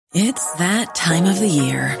It's that time of the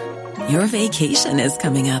year. Your vacation is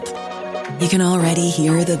coming up. You can already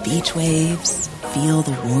hear the beach waves, feel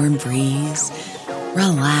the warm breeze,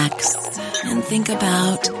 relax, and think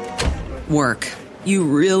about work. You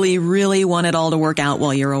really, really want it all to work out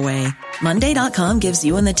while you're away. Monday.com gives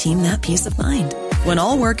you and the team that peace of mind. When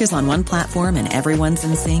all work is on one platform and everyone's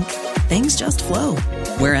in sync, things just flow.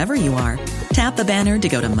 Wherever you are, tap the banner to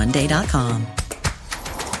go to Monday.com.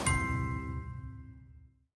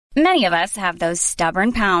 Many of us have those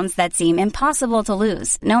stubborn pounds that seem impossible to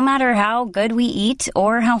lose, no matter how good we eat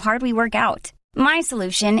or how hard we work out. My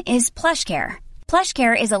solution is PlushCare.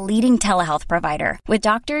 PlushCare is a leading telehealth provider with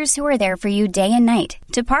doctors who are there for you day and night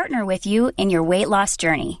to partner with you in your weight loss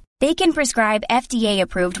journey. They can prescribe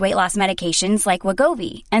FDA-approved weight loss medications like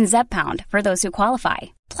Wegovy and Zepbound for those who qualify.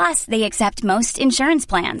 Plus, they accept most insurance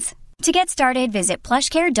plans. To get started, visit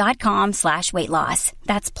plushcare.com/weightloss.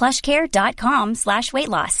 That's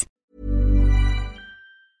plushcare.com/weightloss.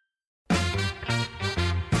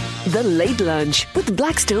 The Late Lunch with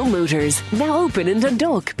Blackstone Motors. Now open in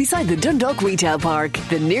Dundalk, beside the Dundalk Retail Park.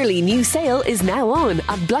 The nearly new sale is now on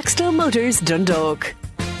at Blackstone Motors, Dundalk.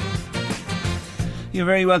 You're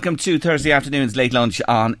very welcome to Thursday afternoon's Late Lunch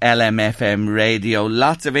on LMFM Radio.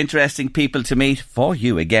 Lots of interesting people to meet for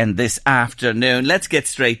you again this afternoon. Let's get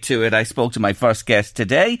straight to it. I spoke to my first guest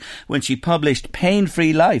today when she published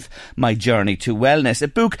Pain-Free Life, My Journey to Wellness, a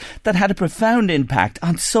book that had a profound impact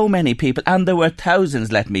on so many people, and there were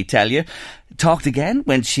thousands, let me tell you. Talked again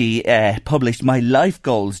when she published My Life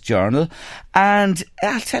Goals Journal. And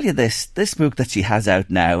I'll tell you this book that she has out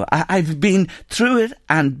now, I've been through it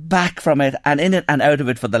and back from it and in it and out of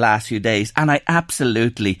it for the last few days, and I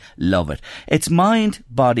absolutely love it. It's Mind,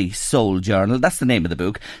 Body, Soul Journal. That's the name of the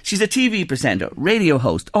book. She's a TV presenter, radio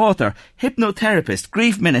host, author, hypnotherapist,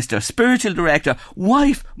 grief minister, spiritual director,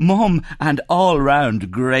 wife, mum, and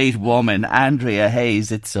all-round great woman. Andrea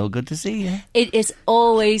Hayes, it's so good to see you. It is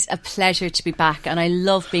always a pleasure to be back, and I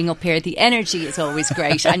love being up here. The energy is always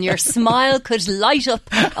great, and your smile could light up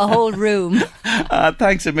a whole room.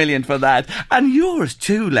 Thanks a million for that. And yours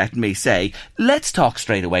too, let me say. Let's talk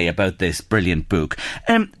straight away about this brilliant book.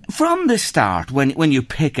 From the start, when you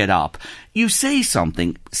pick it up, you say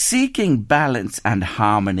something, seeking balance and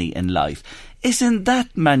harmony in life. Isn't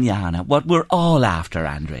that manana what we're all after,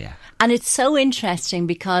 Andrea? And it's so interesting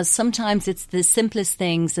because sometimes it's the simplest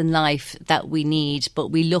things in life that we need, but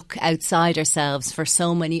we look outside ourselves for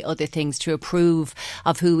so many other things to approve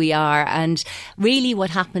of who we are. And really what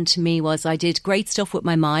happened to me was I did great stuff with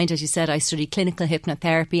my mind. As you said, I studied clinical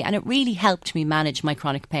hypnotherapy, and it really helped me manage my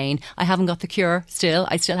chronic pain. I haven't got the cure still.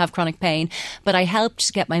 I still have chronic pain, but I helped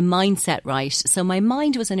to get my mindset right. So my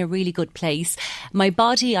mind was in a really good place. My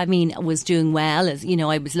body, was doing well, as you know,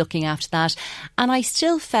 I was looking after that. And I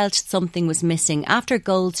still felt something was missing. After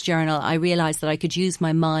Goals Journal, I realised that I could use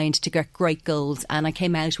my mind to get great goals, and I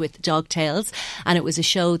came out with Dog Tales, and it was a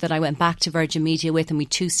show that I went back to Virgin Media with, and we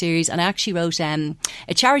 2 series, and I actually wrote a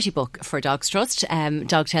charity book for Dogs Trust,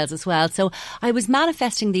 Dog Tales as well. So I was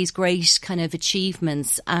manifesting these great kind of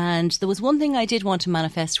achievements, and there was one thing I did want to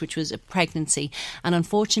manifest, which was a pregnancy, and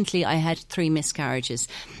unfortunately I had 3 miscarriages.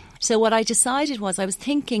 So what I decided was, I was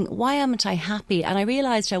thinking, why aren't I happy? And I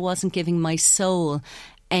realised I wasn't giving my soul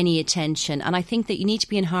any attention. And I think that you need to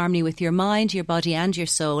be in harmony with your mind, your body and your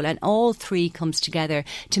soul, and all 3 comes together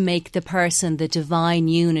to make the person, the divine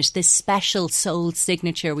unit, this special soul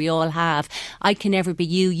signature we all have. I can never be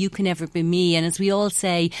you, you can never be me. And as we all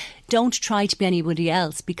say, don't try to be anybody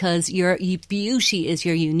else, because your beauty is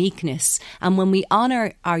your uniqueness. And when we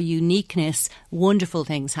honour our uniqueness, wonderful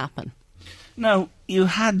things happen. Now, you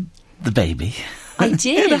had the baby. I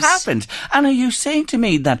did. It happened. And are you saying to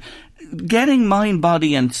me that getting mind,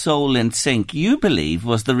 body and soul in sync, you believe,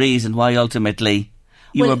 was the reason why ultimately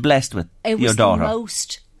you were blessed with your daughter? It was the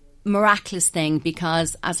most miraculous thing,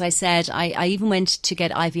 because as I said, I even went to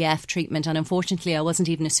get IVF treatment, and unfortunately I wasn't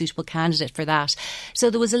even a suitable candidate for that.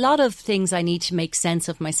 So there was a lot of things I need to make sense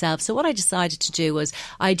of myself. So what I decided to do was,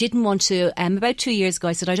 I didn't want to, about 2 years ago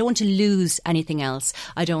I said, I don't want to lose anything else.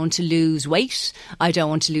 I don't want to lose weight, I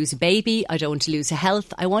don't want to lose a baby, I don't want to lose a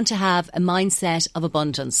health. I want to have a mindset of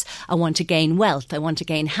abundance. I want to gain wealth, I want to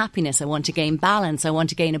gain happiness, I want to gain balance, I want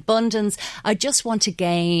to gain abundance, I just want to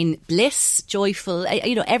gain bliss, joyful,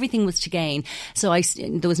 everything everything was to gain. So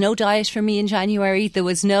there was no diet for me in January. There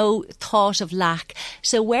was no thought of lack.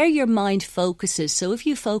 So where your mind focuses, so if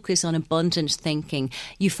you focus on abundant thinking,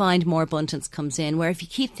 you find more abundance comes in. Where if you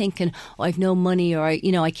keep thinking, oh, I've no money, or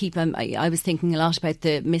I was thinking a lot about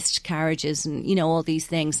the missed carriages and, you know, all these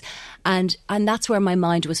things. And that's where my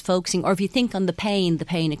mind was focusing. Or if you think on the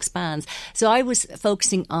pain expands. So I was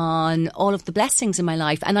focusing on all of the blessings in my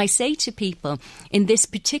life. And I say to people in this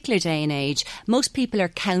particular day and age, most people are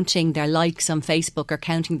counting their likes on Facebook or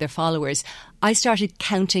counting their followers. I started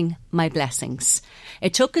counting my blessings.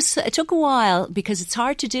 It took a while, because it's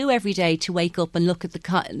hard to do every day, to wake up and look at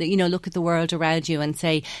the world around you and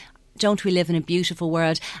say, don't we live in a beautiful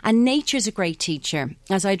world? And nature's a great teacher.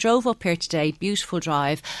 As I drove up here today, beautiful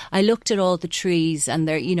drive, I looked at all the trees and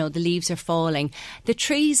the leaves are falling. The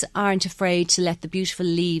trees aren't afraid to let the beautiful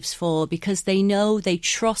leaves fall, because they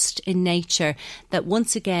trust in nature that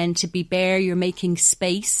once again, to be bare, you're making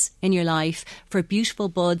space in your life for beautiful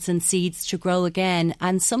buds and seeds to grow again.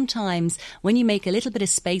 And sometimes when you make a little bit of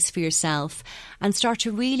space for yourself and start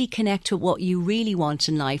to really connect with what you really want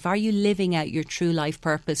in life, are you living out your true life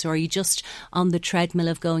purpose, or are you just on the treadmill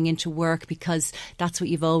of going into work because that's what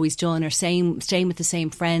you've always done, or staying with the same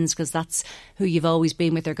friends because that's who you've always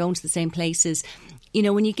been with, or going to the same places? You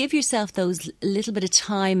know, when you give yourself those little bit of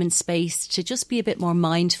time and space to just be a bit more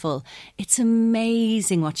mindful, it's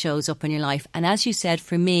amazing what shows up in your life. And as you said,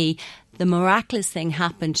 for me, the miraculous thing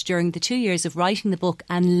happened during the 2 years of writing the book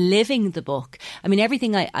and living the book. I mean,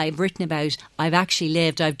 everything I've written about, I've actually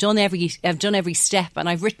lived. I've done every step, and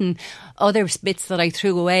I've written other bits that I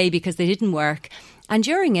threw away because they didn't work. And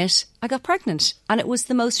during it, I got pregnant, and it was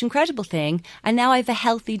the most incredible thing. And now I have a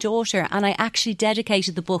healthy daughter, and I actually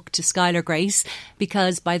dedicated the book to Skylar Grace,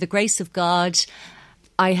 because by the grace of God,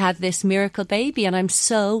 I had this miracle baby, and I'm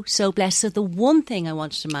so, so blessed. So the one thing I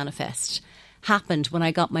wanted to manifest happened when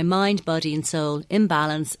I got my mind, body and soul in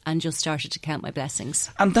balance and just started to count my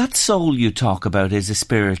blessings. And that soul you talk about is a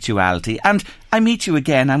spirituality. And I meet you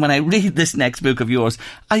again, and when I read this next book of yours,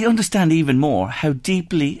 I understand even more how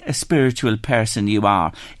deeply a spiritual person you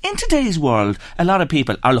are. In today's world, a lot of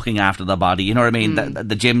people are looking after their body, you know what I mean?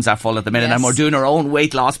 The gyms are full at the minute, yes. And we're doing our own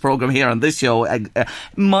weight loss program here on this show.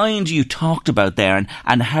 Mind you talked about there,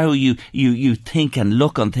 and how you think and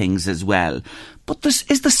look on things as well. But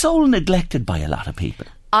is the soul neglected by a lot of people?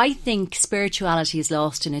 I think spirituality is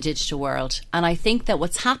lost in a digital world. And I think that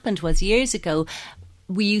what's happened was, years ago,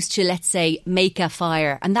 we used to, let's say, make a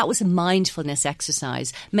fire, and that was a mindfulness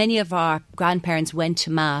exercise. Many of our grandparents went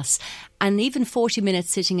to Mass, and even 40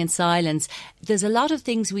 minutes sitting in silence. There's a lot of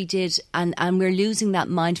things we did, and we're losing that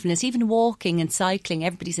mindfulness. Even walking and cycling,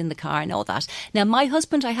 everybody's in the car and all that. Now, my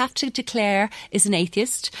husband, I have to declare, is an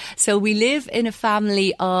atheist. So we live in a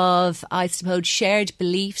family of, I suppose, shared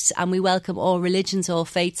beliefs, and we welcome all religions, all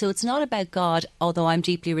faiths. So it's not about God, although I'm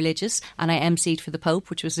deeply religious, and I emceed for the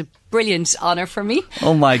Pope, which was a brilliant honour for me.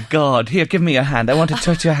 Oh my God. Here, give me a hand. I want to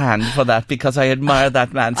touch your hand for that, because I admire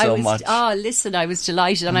that man so much. Oh, listen, I was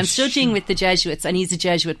delighted. And I'm studying with the Jesuits, and he's a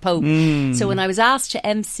Jesuit Pope. So when I was asked to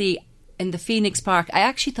MC in the Phoenix Park, I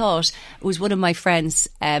actually thought it was one of my friends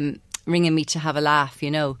ringing me to have a laugh, you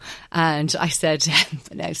know. And I said,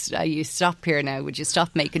 now you stop here now, would you stop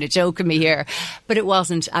making a joke of me here? But it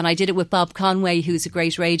wasn't. And I did it with Bob Conway, who's a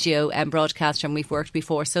great radio broadcaster, and we've worked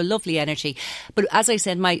before. So lovely energy. But as I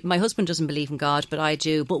said, my husband doesn't believe in God, but I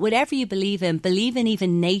do. But whatever you believe in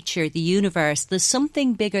even nature, the universe. There's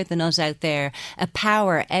something bigger than us out there, a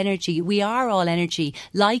power, energy. We are all energy.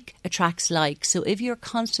 Like attracts like. So if you're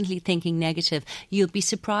constantly thinking negative, you'll be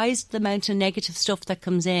surprised the amount of negative stuff that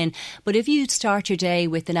comes in. But if you start your day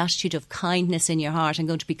with an attitude of kindness in your heart, I'm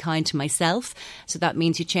going to be kind to myself. So that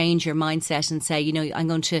means you change your mindset and say, you know,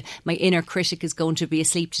 my inner critic is going to be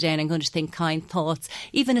asleep today, and I'm going to think kind thoughts.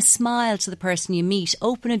 Even a smile to the person you meet,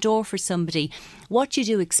 open a door for somebody. What you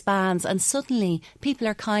do expands, and suddenly people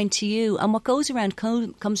are kind to you. And what goes around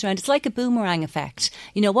comes around. It's like a boomerang effect.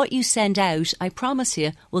 You know, what you send out, I promise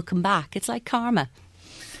you, will come back. It's like karma.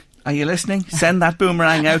 Are you listening? Send that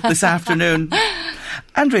boomerang out this afternoon.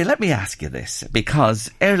 Andrea, let me ask you this, because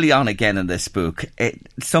early on again in this book,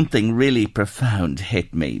 something really profound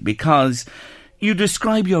hit me, because you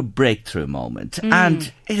describe your breakthrough moment,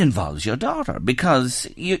 and it involves your daughter, because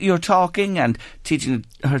you're talking and teaching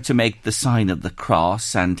her to make the sign of the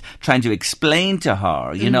cross and trying to explain to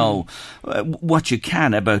her, you know, what you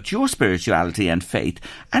can about your spirituality and faith.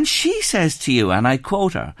 And she says to you, and I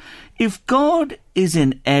quote her, "If God is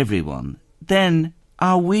in everyone, then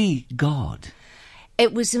are we God?"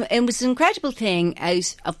 It was an incredible thing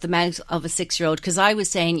out of the mouth of a 6-year-old, because I was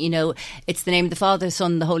saying, it's the name of the Father, the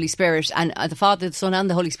Son, the Holy Spirit, and the Father, the Son and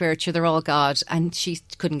the Holy Spirit, they're all God, and she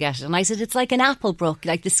couldn't get it. And I said, it's like an apple, Brooke,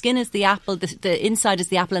 like the skin is the apple, the inside is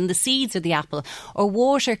the apple, and the seeds are the apple. Or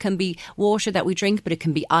water can be water that we drink, but it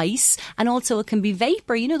can be ice, and also it can be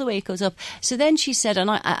vapour, the way it goes up. So then she said,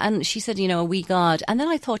 are we God? And then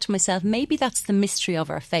I thought to myself, maybe that's the mystery of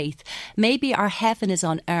our faith. Maybe our heaven is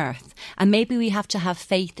on earth, and maybe we have to have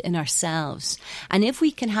faith in ourselves. And if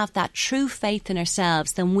we can have that true faith in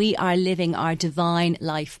ourselves, then we are living our divine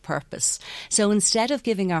life purpose. So instead of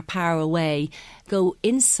giving our power away, go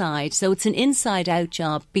inside. So it's an inside out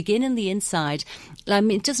job. Begin in the inside.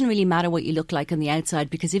 It doesn't really matter what you look like on the outside,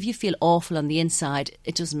 because if you feel awful on the inside,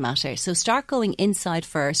 it doesn't matter. So start going inside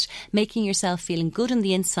first, making yourself feeling good on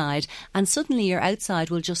the inside, and suddenly your outside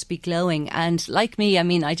will just be glowing. And like me,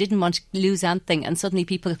 I didn't want to lose anything, and suddenly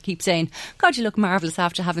people keep saying, God, you look marvellous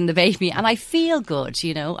after having the baby. And I feel good,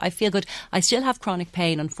 I feel good. I still have chronic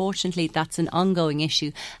pain. Unfortunately, that's an ongoing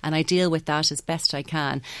issue, and I deal with that as best I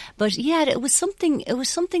can. But yeah, it was something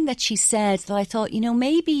that she said that I thought,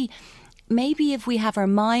 maybe if we have our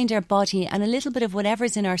mind, our body, and a little bit of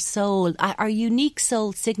whatever's in our soul, our unique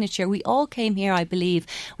soul signature, we all came here, I believe,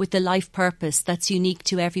 with the life purpose that's unique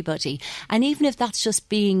to everybody. And even if that's just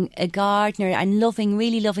being a gardener and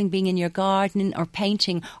really loving being in your garden or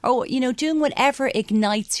painting, or, doing whatever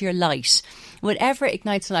ignites your light. Whatever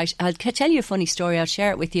ignites the light. I'll tell you a funny story. I'll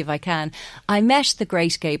share it with you if I can. I met the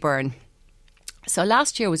great Gay Byrne. So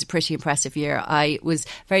last year was a pretty impressive year. I was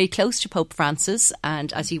very close to Pope Francis,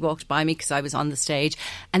 and as he walked by me, because I was on the stage,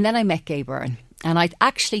 and then I met Gay Byrne. And I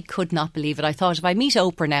actually could not believe it. I thought, if I meet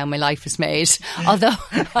Oprah now, my life is made. Although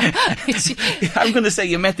I'm going to say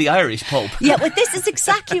you met the Irish Pope. Yeah, but this is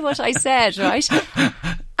exactly what I said, right?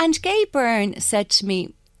 And Gay Byrne said to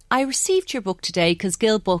me, I received your book today because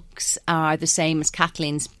Gill books are the same as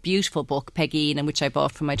Kathleen's beautiful book, Peggy, in which I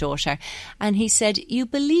bought for my daughter. And he said, you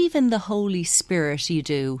believe in the Holy Spirit, you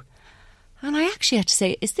do. And I actually had to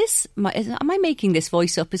say, am I making this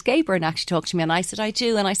voice up? Is Gay Byrne actually talking to me? And I said, I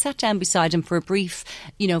do. And I sat down beside him for a brief,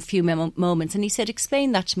 few moments. And he said,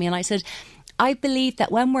 explain that to me. And I said, I believe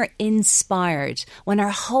that when we're inspired, when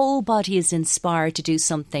our whole body is inspired to do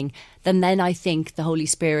something, then I think the Holy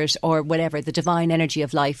Spirit, or whatever, the divine energy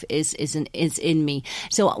of life is in me.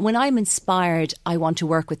 So when I'm inspired, I want to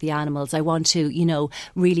work with the animals. I want to,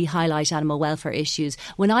 really highlight animal welfare issues.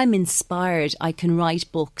 When I'm inspired, I can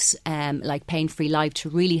write books like Pain Free Life to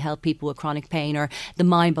really help people with chronic pain, or the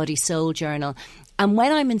Mind, Body, Soul Journal. And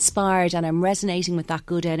when I'm inspired and I'm resonating with that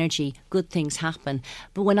good energy, good things happen.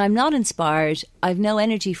 But when I'm not inspired, I've no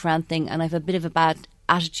energy for anything, and I've a bit of a bad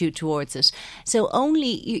attitude towards it. So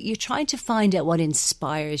you're trying to find out what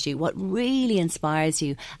inspires you, what really inspires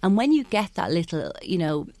you. And when you get that little,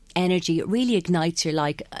 energy, it really ignites your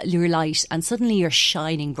light, and suddenly you're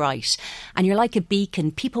shining bright, and you're like a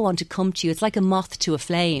beacon. People want to come to you. It's like a moth to a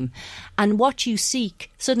flame, and what you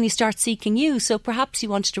seek suddenly starts seeking you. So perhaps you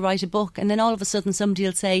wanted to write a book, and then all of a sudden somebody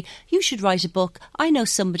will say, you should write a book, I know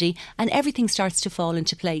somebody, and everything starts to fall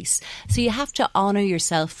into place. So you have to honour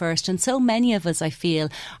yourself first. And so many of us, I feel,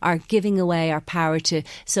 are giving away our power to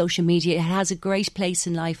social media. It has a great place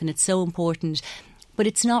in life, and it's so important, but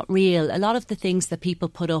it's not real. A lot of the things that people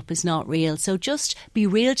put up is not real. So just be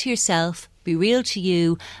real to yourself, be real to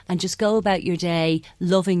you, and just go about your day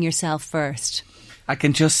loving yourself first. I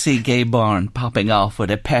can just see Gay Byrne popping off with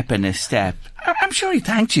a pep in his step. I'm sure he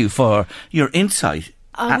thanked you for your insight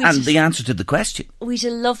and the answer to the question. We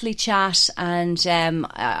had a lovely chat, and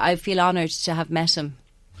I feel honoured to have met him.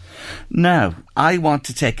 Now, I want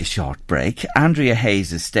to take a short break. Andrea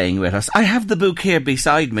Hayes is staying with us. I have the book here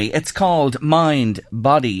beside me. It's called Mind,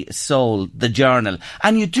 Body, Soul, the Journal.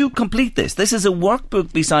 And you do complete this. This is a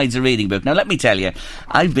workbook besides a reading book. Now, let me tell you,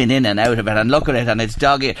 I've been in and out of it and look at it and it's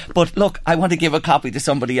dog-eared. But look, I want to give a copy to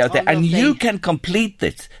somebody out there. And you can complete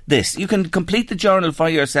this. You can complete the journal for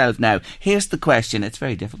yourself now. Here's the question. It's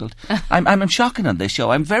very difficult. I'm shocking on this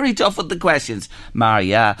show. I'm very tough with the questions.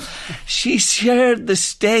 Maria, she shared the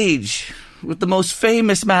stage with the most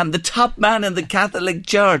famous man, the top man in the Catholic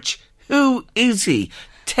Church. Who is he?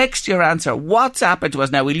 Text your answer. WhatsApp it to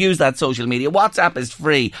us now. We'll use that social media. WhatsApp is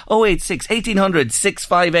free. 086 1800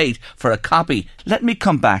 658 for a copy. Let me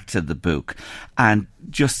come back to the book and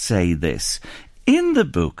just say this. In the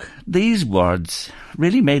book, these words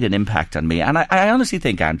really made an impact on me. And I honestly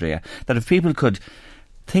think, Andrea, that if people could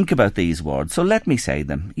think about these words, so let me say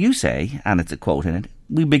them. You say, and it's a quote in it,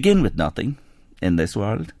 we begin with nothing in this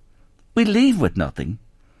world. We leave with nothing.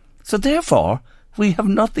 So therefore, we have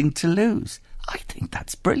nothing to lose. I think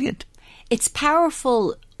that's brilliant. It's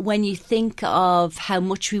powerful when you think of how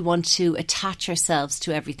much we want to attach ourselves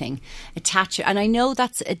to everything. And I know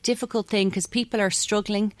that's a difficult thing because people are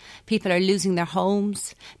struggling, people are losing their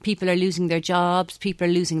homes, people are losing their jobs, people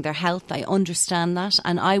are losing their health. I understand that,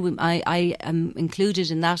 and I am included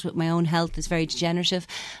in that with my own health is very degenerative.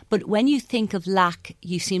 But when you think of lack,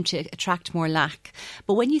 you seem to attract more lack.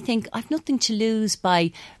 But when you think, I've nothing to lose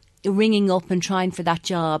by ringing up and trying for that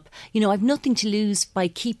job. I've nothing to lose by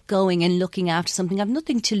keep going and looking after something. I've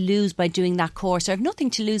nothing to lose by doing that course. I've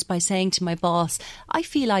nothing to lose by saying to my boss, I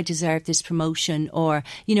feel I deserve this promotion, or,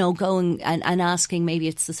 going and asking, maybe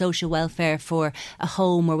it's the social welfare for a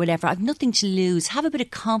home or whatever. I've nothing to lose. Have a bit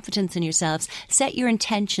of confidence in yourselves. Set your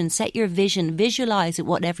intention, set your vision, visualise it,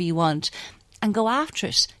 whatever you want. And go after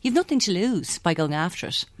it. You've nothing to lose by going after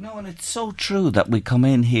it. No, and it's so true that we come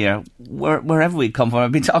in here, wherever we come from.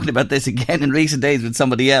 I've been talking about this again in recent days with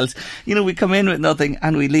somebody else. We come in with nothing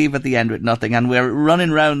and we leave at the end with nothing. And we're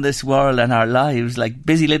running around this world and our lives like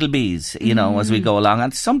busy little bees, as we go along.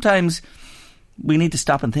 And sometimes we need to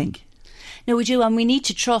stop and think. No, we do, and we need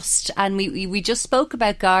to trust. And we just spoke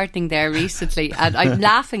about gardening there recently, and I'm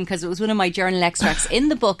laughing because it was one of my journal extracts. In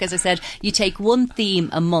the book, as I said, you take one theme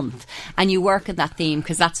a month and you work on that theme,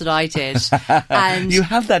 because that's what I did. And you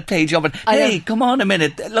have that page open. Hey, come on a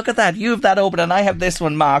minute, look at that. You have that open and I have this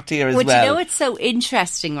one marked here as well. It's so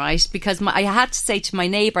interesting, right? Because I had to say to my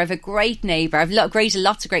neighbour, I have a great neighbour. I've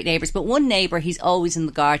lots of great neighbours, but one neighbour, he's always in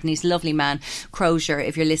the garden. He's a lovely man, Crozier,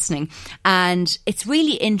 if you're listening. And it's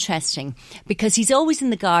really interesting, because he's always in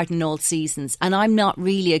the garden all seasons, and I'm not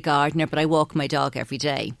really a gardener, but I walk my dog every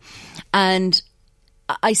day. And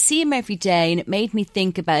I see him every day, and it made me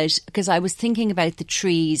think about, because I was thinking about the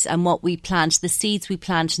trees and what we plant, the seeds we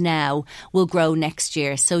plant now will grow next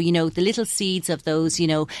year. So, the little seeds of those,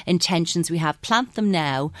 intentions we have, plant them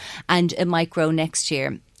now and it might grow next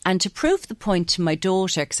year. And to prove the point to my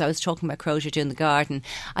daughter, because I was talking about Crozier doing the garden,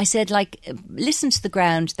 I said, listen to the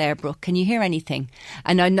ground there, Brooke. Can you hear anything?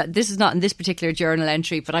 And this is not in this particular journal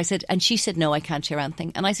entry, but I said, and she said, no, I can't hear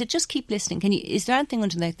anything. And I said, just keep listening. Is there anything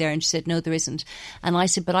underneath there? And she said, no, there isn't. And I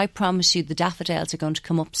said, but I promise you the daffodils are going to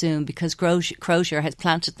come up soon, because Crozier has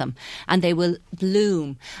planted them and they will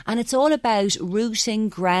bloom. And it's all about rooting,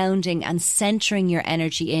 grounding and centering your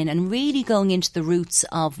energy in, and really going into the roots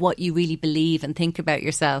of what you really believe and think about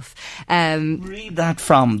yourself. Read that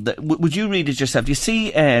from would you read it yourself? You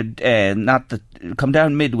see, come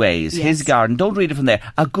down midways, yes. His garden. Don't read it from there.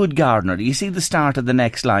 A good gardener. You see the start of the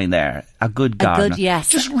next line there. A good gardener. Yes.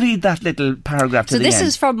 Just read that little paragraph to the end. So this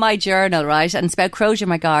is from my journal, right? And it's about Crozier,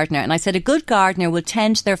 my gardener. And I said, a good gardener will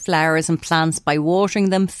tend to their flowers and plants by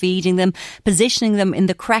watering them, feeding them, positioning them in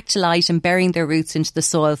the correct light, and burying their roots into the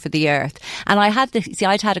soil for the earth. And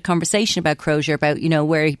I'd had a conversation about Crozier, about,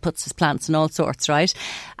 where he puts his plants and all sorts, right?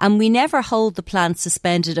 And we never hold the plants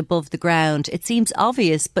suspended above the ground. It seems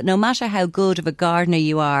obvious, but no matter how good of a gardener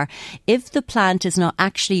you are, if the plant is not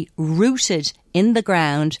actually rooted in the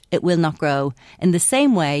ground, it will not grow. In the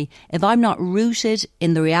same way, if I'm not rooted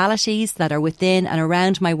in the realities that are within and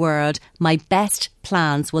around my world, my best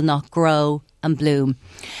plants will not grow and bloom.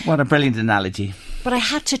 What a brilliant analogy. But I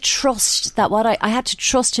had to trust that I had to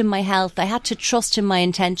trust in my health. I had to trust in my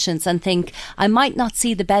intentions and think, I might not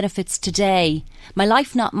see the benefits today. My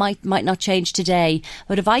life might not change today.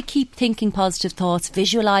 But if I keep thinking positive thoughts,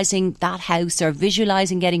 visualising that house or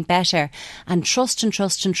visualising getting better, and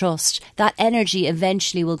trust, that energy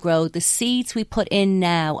eventually will grow. The seeds we put in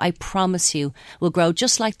now, I promise you, will grow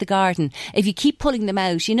just like the garden. If you keep pulling them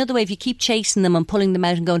out, the way if you keep chasing them and pulling them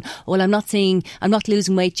out and going, oh, well, I'm not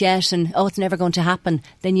losing weight yet, and oh, it's never going to happen,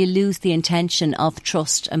 then you lose the intention of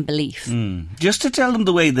trust and belief. Just to tell them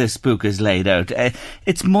the way this book is laid out,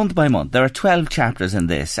 it's month by month. There are 12 chapters in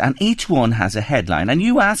this, and each one has a headline, and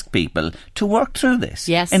you ask people to work through this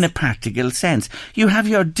in a practical sense. You have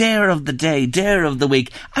your dare of the day, dare of the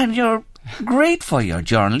week, and you're great for your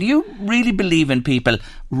journal. You really believe in people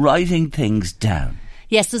writing things down.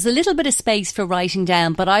 Yes, there's a little bit of space for writing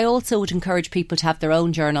down, but I also would encourage people to have their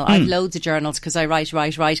own journal. I have loads of journals because I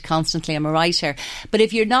write constantly. I'm a writer. But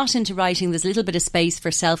if you're not into writing, there's a little bit of space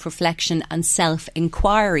for self-reflection and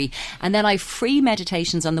self-inquiry. And then I have free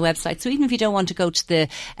meditations on the website. So even if you don't want to go to the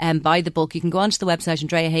buy the book, you can go onto the website,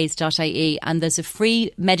 andreahayes.ie, and there's a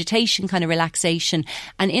free meditation kind of relaxation.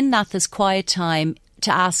 And in that, there's quiet time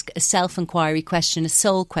to ask a self-inquiry question, a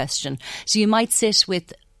soul question. So you might sit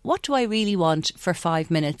with, what do I really want, for 5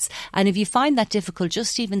 minutes? And if you find that difficult,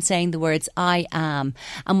 just even saying the words I am,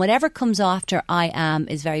 and whatever comes after I am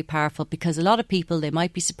is very powerful, because a lot of people, they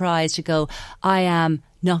might be surprised to go, I am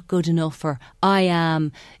not good enough, or I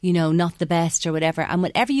am, not the best, or whatever. And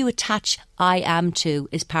whatever you attach I am to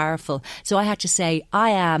is powerful. So I had to say, I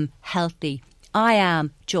am healthy, I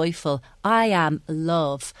am joyful, I am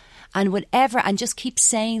love. And whatever, and just keep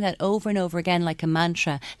saying that over and over again like a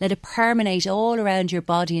mantra. Let it permeate all around your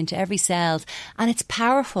body, into every cell, and it's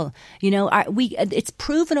powerful. It's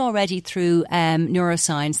proven already through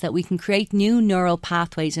neuroscience that we can create new neural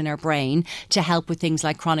pathways in our brain to help with things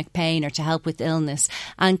like chronic pain or to help with illness.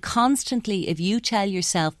 And constantly, if you tell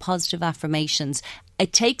yourself positive affirmations,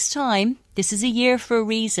 it takes time. This is a year for a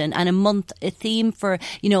reason, and a month, a theme for,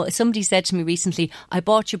 somebody said to me recently, I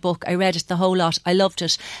bought your book, I read it the whole lot, I loved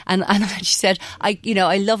it. And she said, I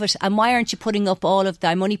love it. And why aren't you putting up all of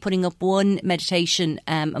I'm only putting up one meditation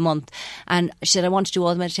a month. And she said, I want to do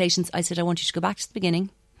all the meditations. I said, I want you to go back to the beginning.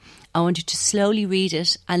 I want you to slowly read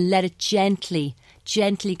it and let it gently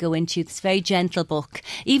go into you. It's a very gentle book.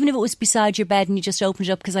 Even if it was beside your bed and you just opened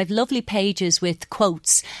it up, because I've lovely pages with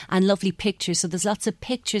quotes and lovely pictures. So there's lots of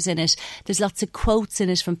pictures in it. There's lots of quotes in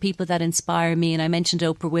it from people that inspire me. And I mentioned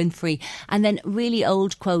Oprah Winfrey. And then really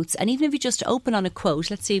old quotes. And even if you just open on a quote,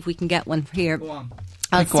 let's see if we can get one here. Go on.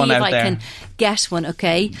 I'll see if I can get one,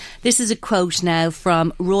 okay? This is a quote now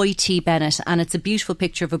from Roy T. Bennett, and it's a beautiful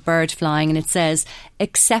picture of a bird flying, and it says,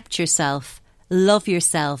 accept yourself, love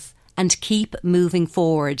yourself, and keep moving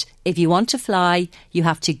forward. If you want to fly, you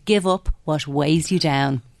have to give up what weighs you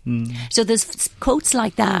down. So there's quotes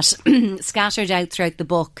like that scattered out throughout the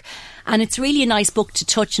book. And it's really a nice book to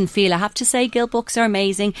touch and feel. I have to say, Gill books are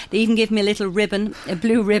amazing. They even give me a little ribbon, a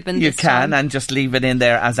blue ribbon. You can, and just leave it in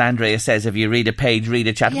there, as Andrea says, if you read a page, read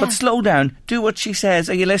a chapter. Yeah. But slow down. Do what she says.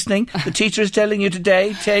 Are you listening? The teacher is telling you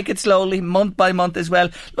today, take it slowly, month by month as well.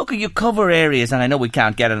 Look, you cover areas, and I know we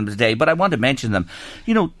can't get on them today, but I want to mention them.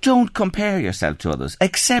 Don't compare yourself to others.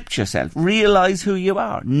 Accept yourself. Realise who you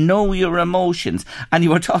are. Know your emotions. And you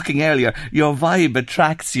were talking earlier, your vibe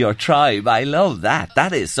attracts your tribe. I love that.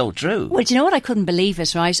 That is so true. Well, do you know what? I couldn't believe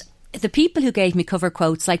it, right? The people who gave me cover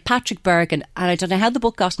quotes, like Patrick Bergen, and I don't know how the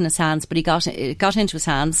book got in his hands, but it got into his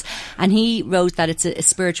hands, and he wrote that it's a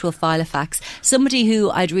spiritual Filofax. Somebody who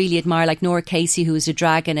I'd really admire, like Nora Casey, who is a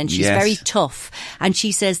dragon, and she's very tough, and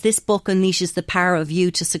she says this book unleashes the power of you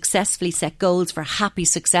to successfully set goals for a happy,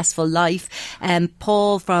 successful life.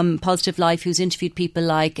 Paul from Positive Life, who's interviewed people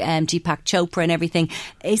like Deepak Chopra and everything,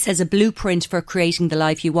 he says a blueprint for creating the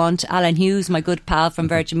life you want. Alan Hughes, my good pal from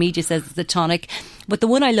Virgin Media, says it's the tonic. But the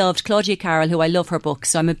one I loved, Claudia Carroll, who I love her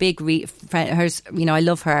books, so I'm a big friend of hers, I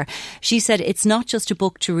love her. She said it's not just a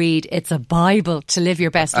book to read, it's a Bible to live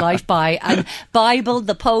your best life by. And Bible,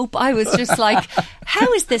 the Pope, I was just like,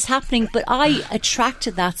 how is this happening? But I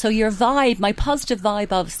attracted that. So your vibe, my positive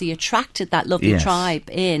vibe, obviously attracted that lovely tribe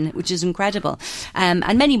in, which is incredible. And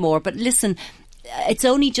many more. But listen, it's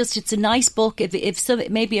a nice book. If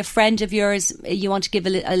maybe a friend of yours, you want to give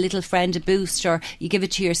a little friend a boost, or you give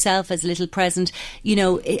it to yourself as a little present,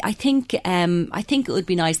 I think it would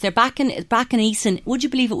be nice. They're back in Eason. Would you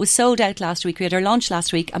believe it was sold out last week? We had our launch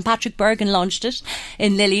last week, and Patrick Bergen launched it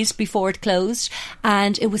in Lily's before it closed,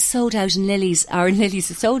 and it was sold out in Lily's.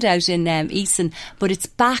 It's sold out in Eason, but it's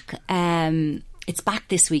back. It's back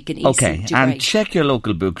this week in Eason. Okay, and check your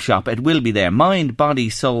local bookshop. It will be there. Mind, Body,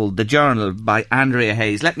 Soul, The Journal by Andrea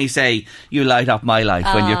Hayes. Let me say, you light up my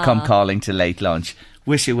life when you come calling to Late Lunch.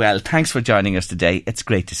 Wish you well. Thanks for joining us today. It's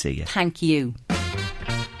great to see you. Thank you.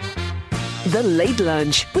 The Late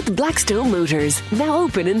Lunch with Blackstone Motors. Now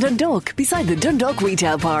open in Dundalk, beside the Dundalk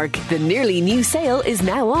Retail Park. The nearly new sale is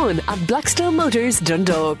now on at Blackstone Motors,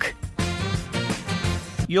 Dundalk.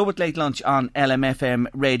 You're with Late Lunch on LMFM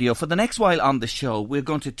radio. For the next while on the show, we're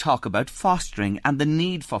going to talk about fostering and the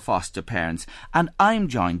need for foster parents. And I'm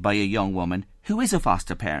joined by a young woman who is a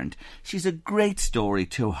foster parent. She's a great story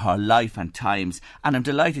to her life and times, and I'm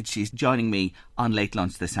delighted she's joining me on Late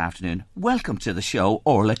Lunch this afternoon. Welcome to the show,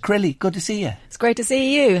 Orla Crilly. Good to see you. It's great to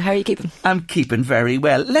see you. How are you keeping? I'm keeping very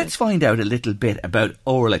well. Let's find out a little bit about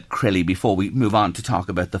Orla Crilly before we move on to talk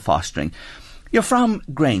about the fostering. You're from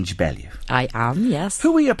Grange Bellew. I am, yes.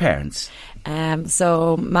 Who were your parents?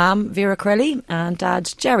 So, Mum, Vera Crilly, and Dad,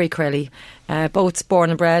 Jerry Crilly. Both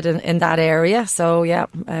born and bred in that area. So, yeah,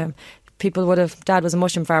 people would have... Dad was a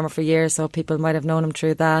mushroom farmer for years, so people might have known him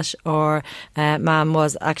through that. Or Mum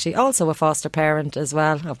was actually also a foster parent as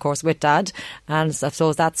well, of course, with Dad. And I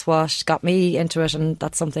suppose that's what got me into it, and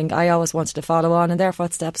that's something I always wanted to follow on in their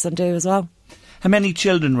footsteps and do as well. How many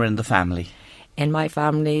children were in the family? In my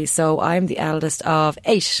family, so I'm the eldest of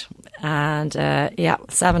 8, And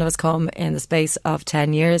 7 of us come in the space of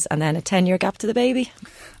 10 years, and then a 10-year gap to the baby.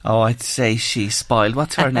 Oh, I'd say she's spoiled.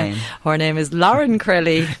 What's her name? Her name is Lauren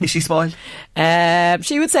Crilly. Is she spoiled?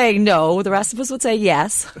 She would say no. The rest of us would say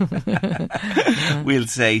yes. We'll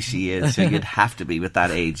say she is, so you'd have to be with that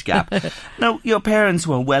age gap. Now, your parents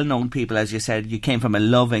were well-known people, as you said. You came from a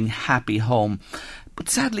loving, happy home. But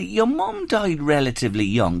sadly, your mum died relatively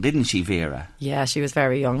young, didn't she, Vera? Yeah, she was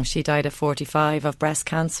very young. She died at 45 of breast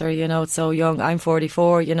cancer, it's so young. I'm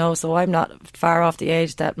 44, so I'm not far off the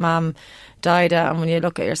age that Mum died at. And when you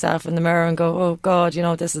look at yourself in the mirror and go, oh God,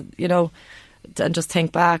 this is, and just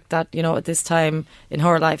think back that, at this time in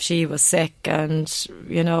her life she was sick, and,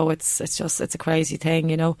 it's a crazy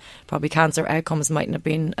thing, Probably cancer outcomes mightn't have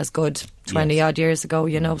been as good 20 odd years ago,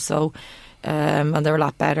 so... and they're a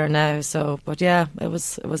lot better now. So, but yeah, it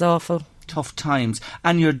was awful. Tough times.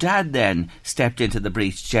 And your dad then stepped into the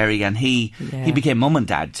breach, Jerry, and he became mum and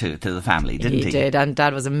dad to the family, didn't he? He did, and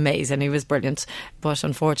Dad was amazing. He was brilliant. But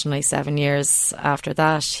unfortunately, 7 years after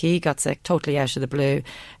that, he got sick totally out of the blue,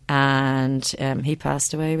 and he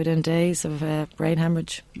passed away within days of brain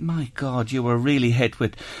hemorrhage. My God, you were really hit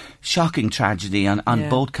with shocking tragedy on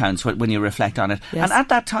both counts when you reflect on it. Yes. And at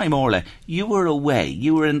that time, Orla, you were away.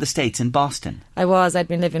 You were in the States, in Boston. I was. I'd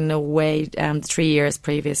been living away 3 years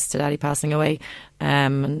previous to Daddy passing away,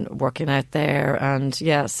 and working out there. And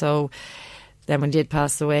so then when he did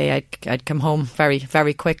pass away, I'd come home very,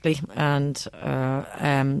 very quickly, and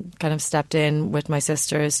kind of stepped in with my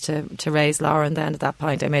sisters to raise Lauren. Then at that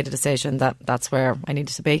point I made a decision that that's where I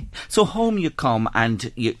needed to be. So home you come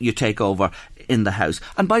and you take over in the house.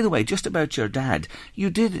 And by the way, just about your dad,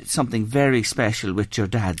 you did something very special with your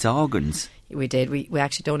dad's organs. We did. We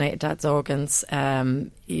actually donated Dad's organs.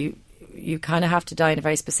 You kind of have to die in a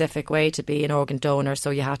very specific way to be an organ donor, so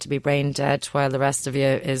you have to be brain dead while the rest of you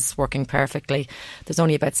is working perfectly. There's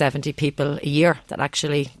only about 70 people a year that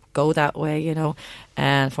actually go that way, and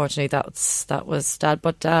unfortunately that was Dad.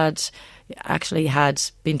 But Dad actually had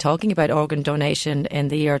been talking about organ donation in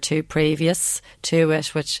the year or two previous to it,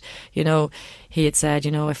 which, he had said,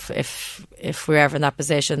 if we're ever in that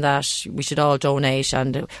position that we should all donate,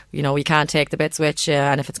 and, we can't take the bits with you,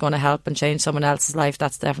 and if it's going to help and change someone else's life,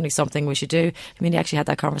 that's definitely something we should do. I mean, he actually had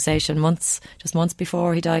that conversation months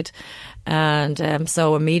before he died. And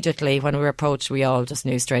so immediately when we were approached, we all just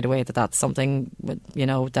knew straight away that that's something,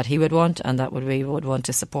 that he would want, and that we would want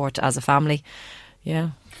to support as a family.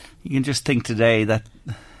 Yeah. You can just think today that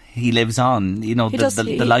he lives on,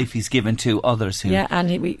 the life he's given to others. Yeah,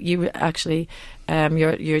 and you actually,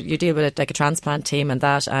 you deal with it like a transplant team and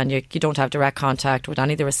that, and you don't have direct contact with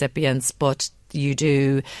any of the recipients, but you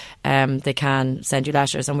do, they can send you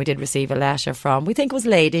letters, and we did receive a letter from, we think it was a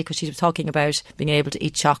lady, because she was talking about being able to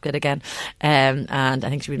eat chocolate again, and I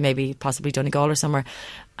think she would maybe possibly Donegal or somewhere,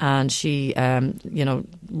 and she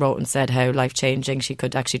wrote and said how life-changing she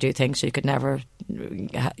could actually do things she could never,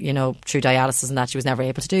 through dialysis and that she was never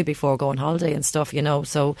able to do before, go on holiday and stuff,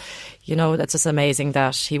 so that's just amazing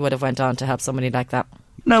that he would have went on to help somebody like that.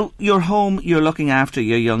 Now, you're home, you're looking after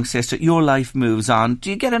your young sister, your life moves on.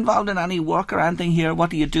 Do you get involved in any work or anything here?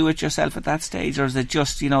 What do you do with yourself at that stage? Or is it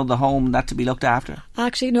just, the home that to be looked after?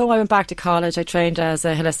 Actually, no, I went back to college. I trained as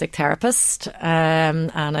a holistic therapist,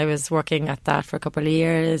 and I was working at that for a couple of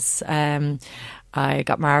years. I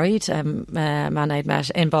got married, a man I'd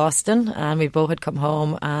met in Boston, and we both had come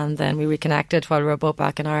home, and then we reconnected while we were both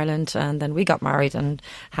back in Ireland, and then we got married and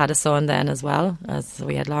had a son then as well, as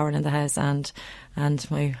we had Lauren in the house and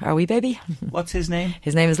our wee baby. What's his name?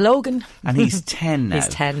 His name is Logan. And he's 10 now. He's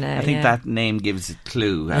 10 now, I think that name gives a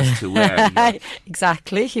clue as to where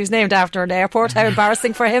Exactly. He was named after an airport. How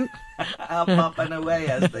embarrassing for him. I'm popping away,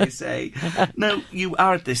 as they say. Now, you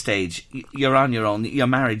are at this stage, you're on your own, your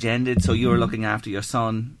marriage ended, so you're looking after your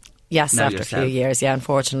son. Yes, after yourself. A few years,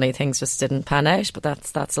 unfortunately things just didn't pan out, but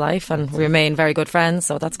that's life, and we remain very good friends,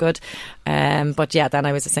 so that's good. But then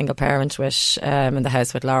I was a single parent with in the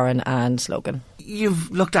house with Lauren and Logan. You've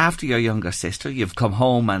looked after your younger sister, you've come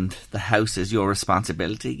home and the house is your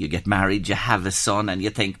responsibility, you get married, you have a son, and you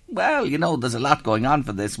think, well, there's a lot going on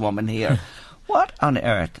for this woman here. What on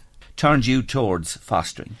earth turned you towards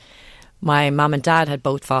fostering? My mum and dad had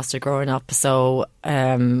both fostered growing up, so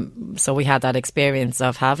we had that experience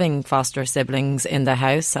of having foster siblings in the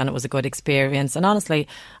house, and it was a good experience. And honestly,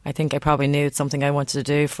 I think I probably knew it's something I wanted to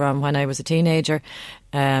do from when I was a teenager.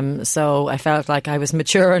 So I felt like I was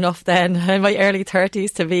mature enough then in my early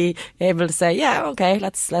 30s to be able to say, yeah, okay,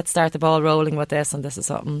 let's start the ball rolling with this, and this is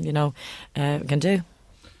something we can do.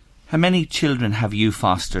 How many children have you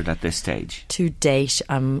fostered at this stage? To date,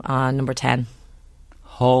 I'm on number 10.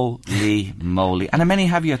 Holy moly. And how many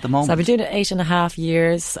have you at the moment? So I've been doing it 8.5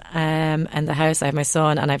 years in the house. I have my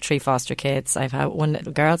son and I have 3 foster kids. I've had one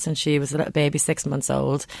little girl since she was a little baby, 6 months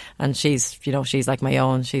old, and she's like my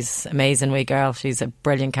own. She's an amazing wee girl. She's a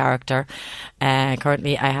brilliant character.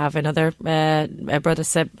 Currently I have another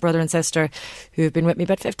brother and sister who've been with me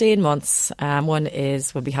about 15 months. One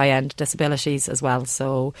will be high-end disabilities as well.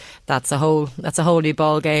 So that's a whole new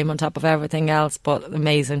ball game on top of everything else, but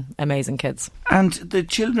amazing kids. And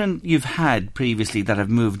the children you've had previously that have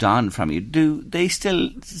moved on from you, do they still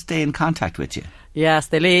stay in contact with you? Yes,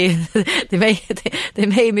 they leave. they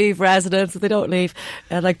may move residence, but they don't leave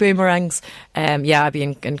like boomerangs. I've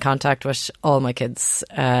been in contact with all my kids.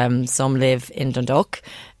 Some live in Dundalk.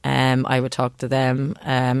 I would talk to them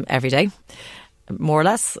every day, more or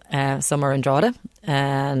less. Some are in Drogheda,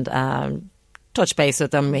 and touch base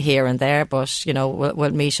with them here and there. But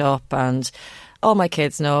we'll meet up, and all my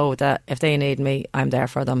kids know that if they need me, I'm there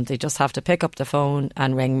for them. They just have to pick up the phone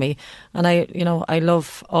and ring me. And I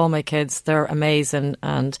love all my kids. They're amazing,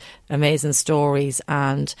 and amazing stories,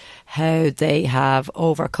 and how they have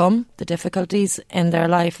overcome the difficulties in their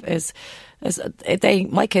life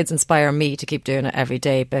my kids inspire me to keep doing it every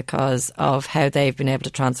day because of how they've been able to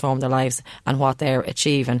transform their lives and what they're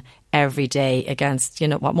achieving every day against,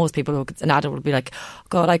 what most people, an adult would be like,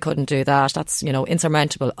 God, I couldn't do that. That's,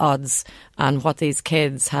 insurmountable odds. And what these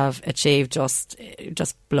kids have achieved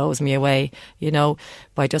just blows me away,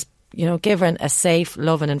 by just, giving a safe,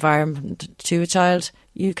 loving environment to a child.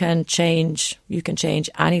 You can change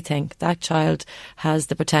anything. That child has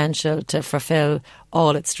the potential to fulfill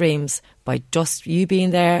all its dreams by just you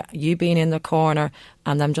being there, you being in the corner,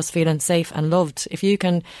 and them just feeling safe and loved. If you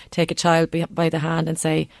can take a child by the hand and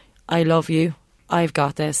say, I love you, I've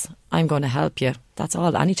got this, I'm going to help you. That's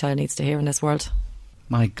all any child needs to hear in this world.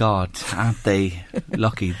 My God, aren't they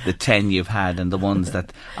lucky, the 10 you've had and the ones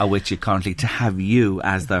that are with you currently, to have you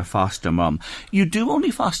as their foster mum. You do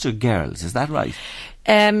only foster girls, is that right?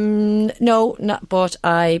 No, not, but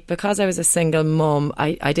because I was a single mum,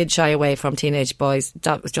 I did shy away from teenage boys.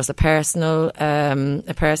 That was just a personal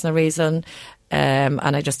reason.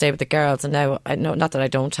 And I just stayed with the girls. And now, not that I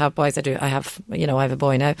don't have boys, I do. I have a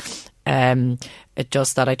boy now. It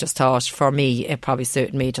just that I just thought for me it probably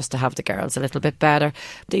suited me just to have the girls a little bit better.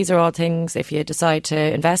 These are all things, if you decide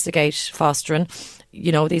to investigate fostering,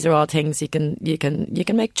 these are all things you can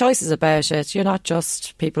make choices about it. You're not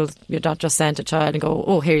just sent a child and go,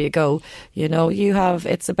 oh, here you go.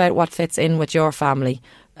 It's about what fits in with your family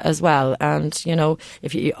as well. And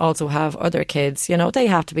if you also have other kids, they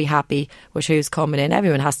have to be happy with who's coming in.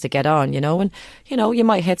 Everyone has to get on, and you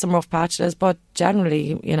might hit some rough patches, but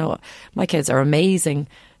generally, my kids are amazing.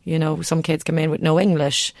 Some kids come in with no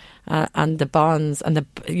English, and the bonds, and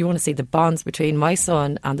you want to see the bonds between my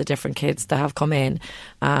son and the different kids that have come in.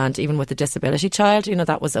 And even with the disability child,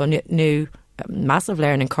 that was a new massive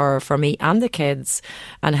learning curve for me and the kids,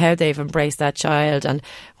 and how they've embraced that child. And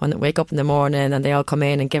when they wake up in the morning and they all come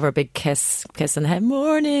in and give her a big kiss in the head,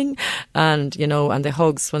 morning, and and the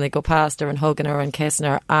hugs when they go past her and hugging her and kissing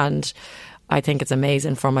her. And I think it's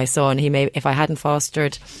amazing for my son. If I hadn't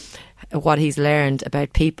fostered what he's learned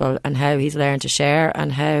about people and how he's learned to share,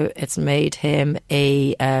 and how it's made him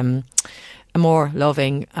a more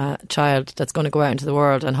loving child that's going to go out into the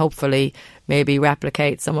world and hopefully maybe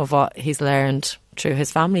replicate some of what he's learned through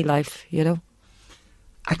his family life,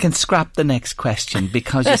 I can scrap the next question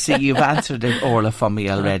because you see you've answered it, Orla, for me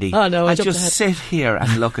already. Oh no, I just sit here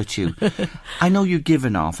and look at you. I know you give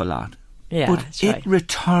an awful lot, but it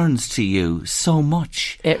returns to you so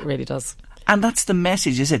much. It really does. And that's the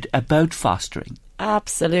message, is it, about fostering?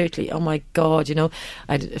 Absolutely. Oh my God,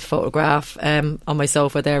 I did a photograph on my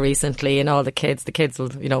sofa there recently, and all the kids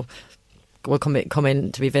will come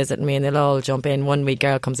in to be visiting me, and they'll all jump in. One wee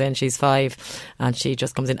girl comes in, she's 5, and she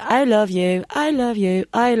just comes in, I love you, I love you,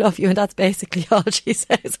 I love you, and that's basically all she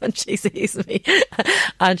says when she sees me.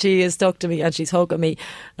 And she is stuck to me and she's hugging me,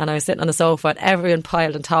 and I was sitting on the sofa and everyone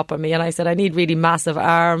piled on top of me, and I said I need really massive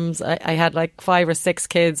arms. I had like 5 or 6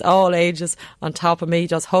 kids, all ages, on top of me,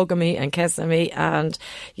 just hugging me and kissing me, and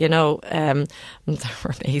they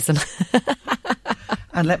were amazing.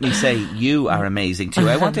 And let me say, you are amazing too.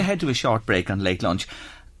 I want to head to a short break on Late Lunch.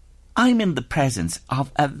 I'm in the presence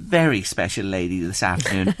of a very special lady this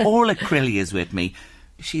afternoon. Orla Crilly is with me.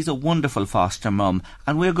 She's a wonderful foster mum,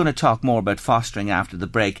 and we're going to talk more about fostering after the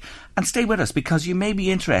break. And stay with us, because you may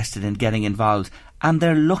be interested in getting involved, and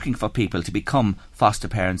they're looking for people to become foster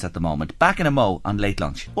parents at the moment. Back in a mo on Late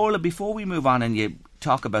Lunch. Orla, before we move on and you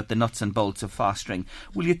talk about the nuts and bolts of fostering,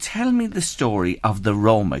 will you tell me the story of the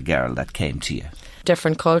Roma girl that came to you?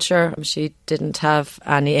 Different culture. She didn't have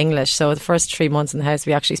any English, so the first 3 months in the house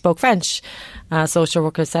we actually spoke French. Social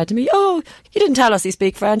worker said to me, "Oh, you didn't tell us you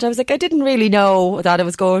speak French." I was like, I didn't really know that it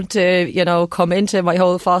was going to, come into my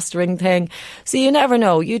whole fostering thing. So you never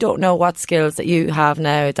know. You don't know what skills that you have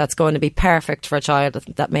now that's going to be perfect for a child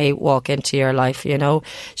that may walk into your life.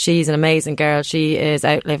 She's an amazing girl. She is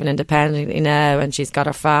out living independently now, and she's got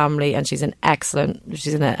her family, and she's an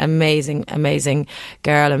amazing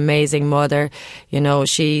girl, amazing mother.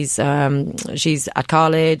 She's at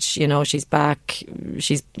college. She's back.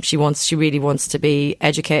 She really wants to be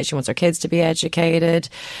educated. She wants her kids to be educated,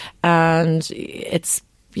 and it's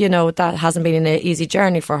that hasn't been an easy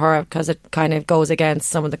journey for her because it kind of goes against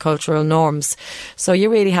some of the cultural norms. So you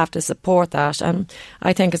really have to support that. And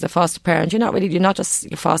I think as a foster parent, you're not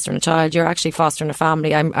just fostering a child, you're actually fostering a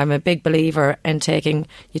family. I'm a big believer in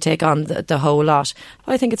you take on the whole lot.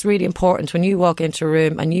 I think it's really important when you walk into a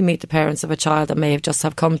room and you meet the parents of a child that may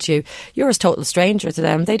have come to you, you're a total stranger to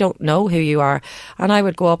them. They don't know who you are. And I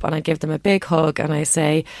would go up and I'd give them a big hug and I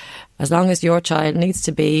say, as long as your child needs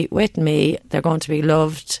to be with me, they're going to be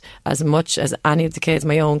loved as much as any of the kids,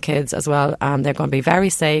 my own kids as well, and they're going to be very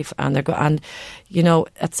safe. And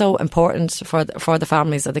it's so important for the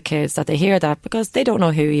families of the kids that they hear that, because they don't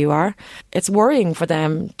know who you are. It's worrying for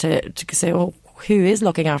them to say, "Oh, who is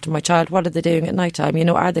looking after my child? What are they doing at night time?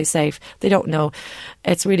 Are they safe?" They don't know.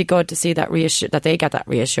 It's really good to see that that they get that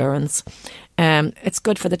reassurance. It's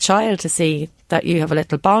good for the child to see that you have a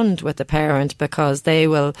little bond with the parent, because they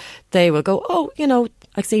will go, "Oh,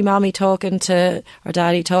 I see mommy talking to or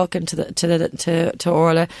daddy talking to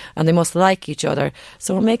Orla, and they must like each other."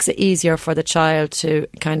 So it makes it easier for the child to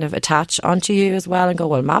kind of attach onto you as well and go,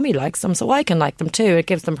 "Well, mommy likes them, so I can like them too." It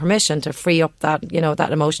gives them permission to free up that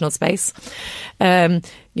that emotional space. And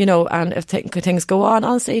if things go on,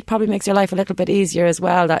 honestly, it probably makes your life a little bit easier as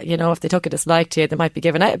well. That if they took a dislike to you, they might be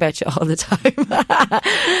giving out about you all the time.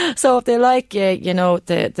 So if they like you,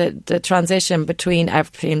 the transition between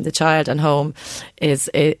the child and home is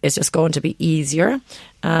just going to be easier.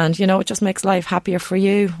 And, it just makes life happier for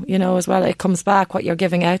you, as well. It comes back, what you're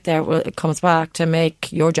giving out there, it comes back to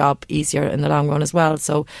make your job easier in the long run as well.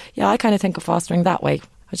 So, yeah, I kind of think of fostering that way,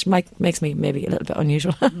 which makes me maybe a little bit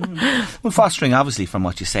unusual. Well, fostering, obviously, from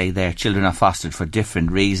what you say there, children are fostered for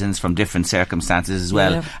different reasons, from different circumstances as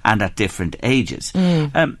well, and at different ages.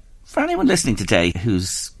 For anyone listening today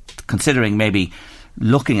who's considering maybe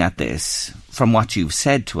looking at this from what you've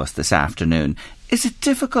said to us this afternoon, is it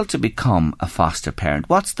difficult to become a foster parent?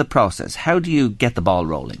 What's the process? How do you get the ball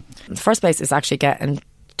rolling? The first place is actually get in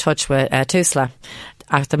touch with TUSLA.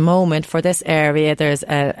 At the moment, for this area, there's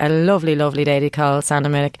a lovely, lovely lady called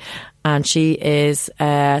Sandra Minnick, and she is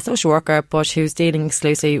a social worker, but who's dealing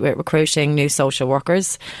exclusively with recruiting new social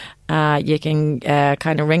workers. You can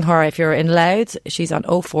kind of ring her if you're in Louth. She's on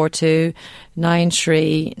 042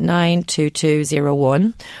 93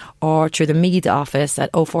 92201, or through the Meath office at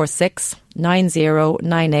 046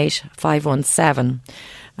 9098 517.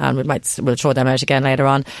 And we'll throw them out again later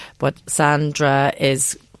on. But Sandra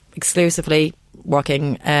is exclusively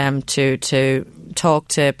working to talk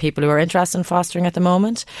to people who are interested in fostering at the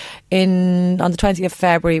moment. On the 20th of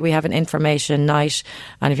February, we have an information night,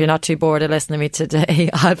 and if you're not too bored of listening to me today,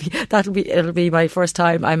 it'll be my first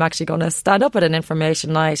time. I'm actually going to stand up at an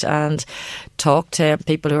information night and talk to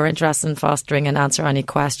people who are interested in fostering and answer any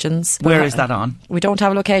questions. Where is that on? We don't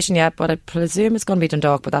have a location yet, but I presume it's going to be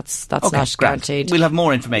Dundalk, but that's okay, not guaranteed. We'll have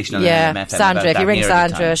more information on LMFM. Sandra, if you ring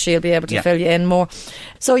Sandra, she'll be able to fill you in more.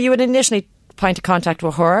 So you would initially point of contact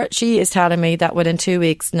with her. She is telling me that within 2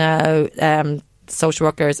 weeks now, social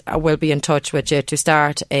workers will be in touch with you to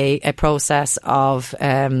start a process of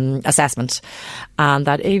assessment, and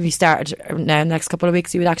that if you started now in the next couple of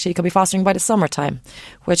weeks, you could be fostering by the summertime,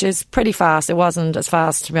 which is pretty fast. It wasn't as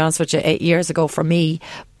fast, to be honest with you, 8 years ago for me,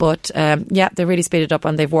 but they really speeded up,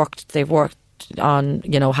 and they've worked on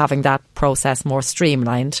having that process more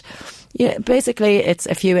streamlined. Yeah, basically it's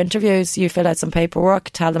a few interviews. You fill out some paperwork,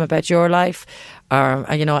 tell them about your life, or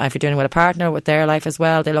if you're doing it with a partner, with their life as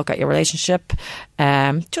well. They look at your relationship,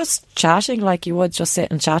 just chatting like you would just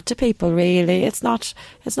sit and chat to people. Really, it's not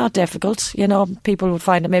difficult. People would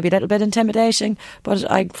find it maybe a little bit intimidating, but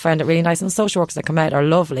I find it really nice. And the social workers that come out are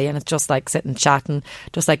lovely, and it's just like sitting chatting,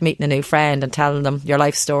 just like meeting a new friend and telling them your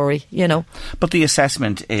life story. But the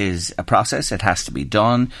assessment is a process. It has to be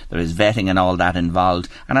done. There is vetting and all that involved,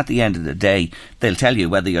 and at the end of of the day, they'll tell you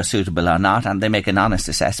whether you're suitable or not, and they make an honest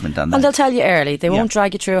assessment on that. And they'll tell you early. They won't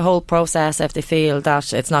drag you through a whole process if they feel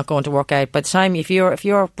that it's not going to work out. By the time, if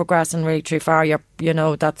you're progressing really too far,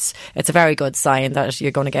 it's a very good sign that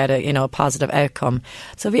you're going to get a positive outcome.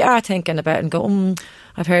 So if you are thinking about it and go,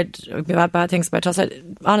 I've heard bad things about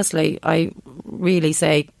Tusla, honestly, I really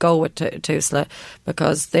say go with Tusla,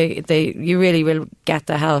 because you really will get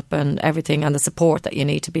the help and everything and the support that you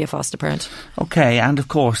need to be a foster parent. Okay, and of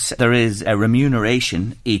course there is a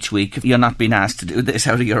remuneration each week. You're not being asked to do this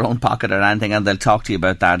out of your own pocket or anything, and they'll talk to you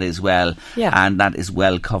about that as well. Yeah. And that is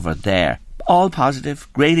well covered there. All positive,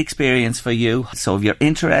 great experience for you. So if you're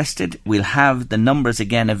interested, we'll have the numbers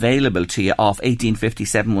again available to you off 1850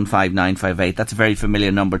 715 958. That's a very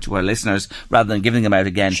familiar number to our listeners. Rather than giving them out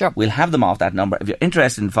again, sure, we'll have them off that number. If you're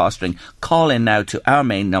interested in fostering, call in now to our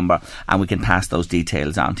main number and we can pass those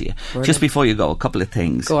details on to you. Brilliant. Just before you go, a couple of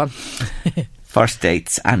things. Go on. First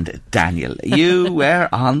dates, and Daniel, you were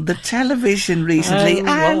on the television recently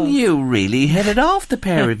and you really hit it off, the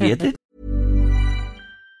pair of you, didn't you?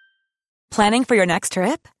 Planning for your next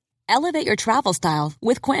trip? Elevate your travel style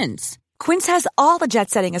with Quince. Quince has all the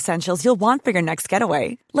jet-setting essentials you'll want for your next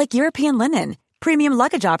getaway, like European linen, premium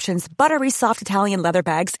luggage options, buttery soft Italian leather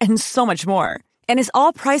bags, and so much more. And is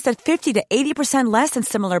all priced at 50 to 80% less than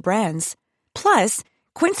similar brands. Plus,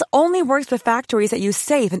 Quince only works with factories that use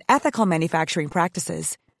safe and ethical manufacturing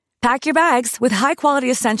practices. Pack your bags with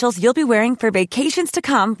high-quality essentials you'll be wearing for vacations to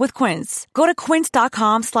come with Quince. Go to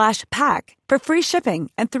quince.com/pack for free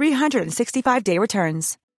shipping and 365-day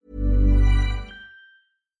returns.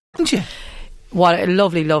 Didn't you? What a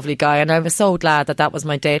lovely, lovely guy. And I was so glad that was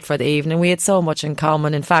my date for the evening. We had so much in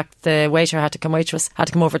common. In fact, the waitress had to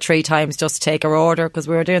come over 3 times just to take our order, because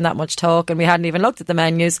we were doing that much talk and we hadn't even looked at the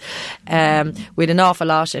menus. We had an awful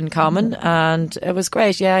lot in common and it was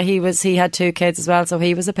great. Yeah, he had 2 kids as well, so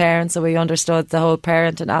he was a parent, so we understood the whole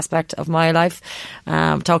parenting aspect of my life.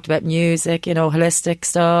 Talked about music, holistic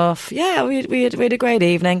stuff. Yeah, we had a great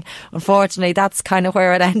evening. Unfortunately, that's kind of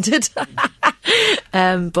where it ended.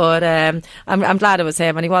 But I'm glad it was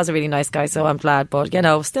him, and he was a really nice guy, so I'm glad. But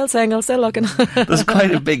still single, still looking. There's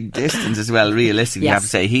quite a big distance as well, realistically. You have to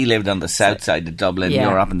say, he lived on the south side of Dublin,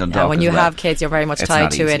 you're up in Dundalk. When you as well. Have kids, you're very much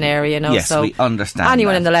tied to an area, Yes, so we understand.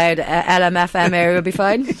 Anyone that. in the loud LMFM area will be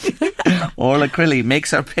fine. Orla Crilly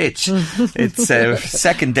makes her pitch. It's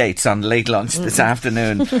second dates on late lunch this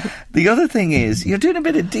afternoon. The other thing is, you're doing a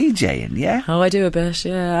bit of DJing, yeah? Oh, I do a bit,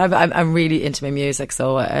 yeah. I'm really into my music,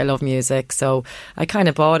 so I love music. So I kind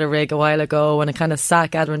of bought a rig a while ago and I kind of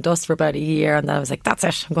sat gathering dust for about a year, and then I was like, that's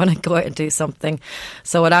it, I'm going to go out and do something.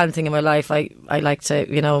 So with anything in my life, I like to,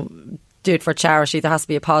 do it for charity. There has to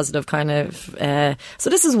be a positive kind of so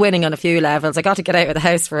this is winning on a few levels. I got to get out of the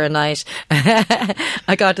house for a night.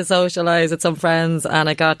 I got to socialise with some friends, and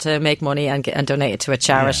I got to make money and donate it to a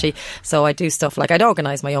charity. Yeah. So I do stuff like I'd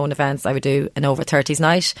organise my own events. I would do an over 30s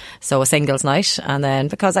night, so a singles night, and then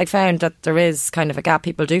because I found that there is kind of a gap,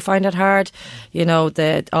 people do find it hard. All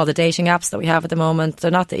the dating apps that we have at the moment,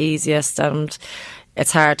 they're not the easiest, and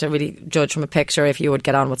it's hard to really judge from a picture if you would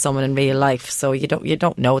get on with someone in real life. So you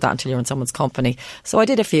don't know that until you're in someone's company. So I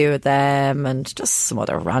did a few of them and just some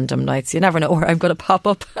other random nights. You never know where I'm going to pop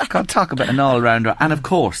up. Can't talk about an all-rounder. And of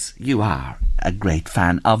course, you are a great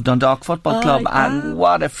fan of Dundalk Football Club. And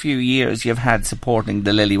what a few years you've had supporting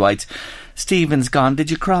the Lily Whites. Stephen's gone. Did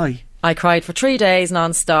you cry? I cried for 3 days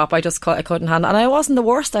non-stop. I couldn't handle it. And I wasn't the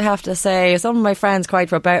worst, I have to say. Some of my friends cried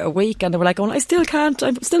for about a week and they were like, I still can't.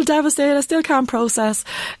 I'm still devastated. I still can't process.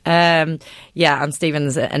 And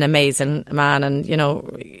Stephen's an amazing man and,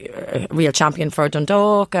 a real champion for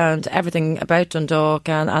Dundalk and everything about Dundalk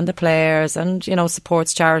and the players and,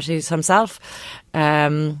 supports charities himself.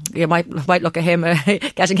 You might look at him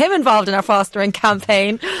getting him involved in our fostering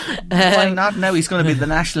campaign. Why not? Now he's going to be the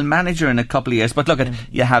national manager in a couple of years. But look,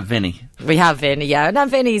 you have Vinny. We have Vinny, yeah. And then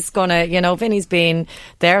Vinny's Vinny's been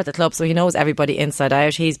there at the club, so he knows everybody inside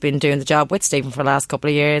out. He's been doing the job with Stephen for the last couple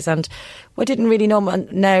of years, and I didn't really know him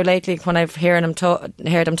now lately when I've heard him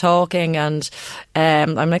talking, and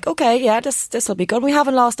I'm like, okay, yeah, this will be good. We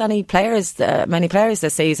haven't lost many players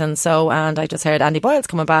this season, and I just heard Andy Boyle's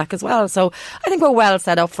coming back as well, so I think we're well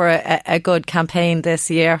set up for a good campaign this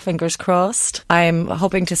year, fingers crossed. I'm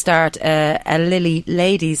hoping to start a Lily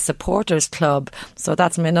Ladies Supporters Club, so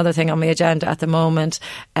that's another thing on my agenda at the moment.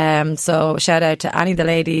 So shout out to any of the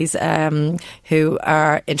ladies who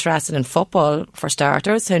are interested in football for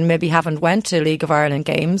starters, who maybe haven't went went to League of Ireland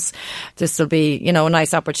games. This will be, you know, a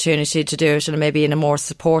nice opportunity to do it and maybe in a more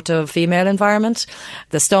supportive female environment.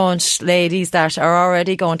 The staunch ladies that are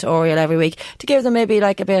already going to Oriel every week, to give them maybe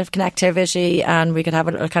like a bit of connectivity, and we could have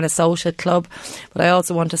a kind of social club. But I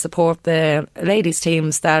also want to support the ladies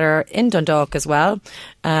teams that are in Dundalk as well.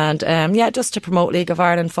 And just to promote League of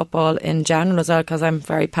Ireland football in general as well, because I'm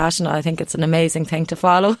very passionate. I think it's an amazing thing to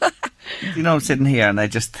follow. You know, I'm sitting here and I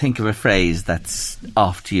just think of a phrase that's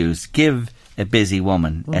oft used: give a busy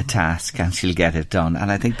woman a task and she'll get it done.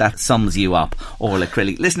 And I think that sums you up, Orla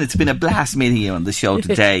Crilly. Listen, it's been a blast meeting you on the show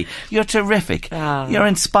today. You're terrific. You're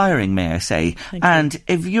inspiring, may I say. And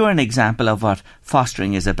if you're an example of what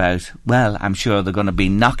fostering is about, well, I'm sure they're going to be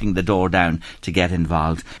knocking the door down to get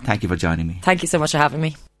involved. Thank you for joining me. Thank you so much for having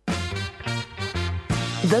me.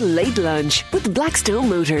 The Late Lunch with Blackstone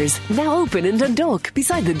Motors. Now open in Dundalk,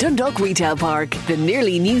 beside the Dundalk Retail Park. The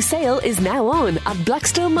nearly new sale is now on at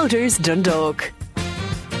Blackstone Motors, Dundalk.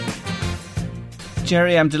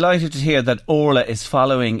 Jerry, I'm delighted to hear that Orla is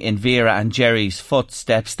following in Vera and Jerry's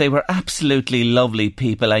footsteps. They were absolutely lovely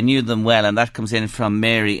people. I knew them well, and that comes in from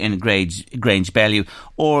Mary in Grange Bellew.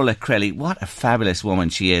 Orla Crilly, what a fabulous woman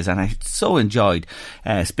she is, and I so enjoyed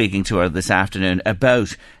speaking to her this afternoon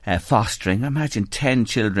about fostering. Imagine 10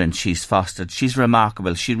 children she's fostered. She's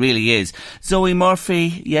remarkable, she really is. Zoe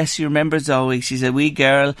Murphy, yes, you remember Zoe, she's a wee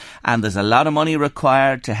girl and there's a lot of money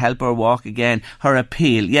required to help her walk again. Her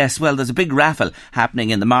appeal, yes, well, there's a big raffle happening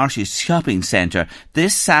in the Marshes Shopping Centre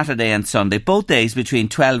this Saturday and Sunday, both days between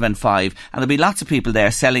 12 and 5, and there'll be lots of people there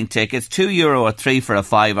selling tickets, €2 or $3 for a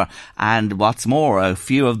fiver, and what's more, a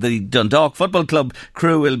few of the Dundalk Football Club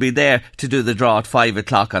crew will be there to do the draw at 5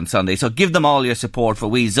 o'clock on Sunday. So give them all your support for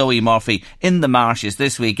wee Zoe Murphy in the Marshes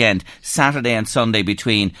this weekend, Saturday and Sunday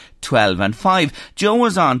between 12 and 5. Joe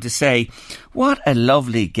was on to say, what a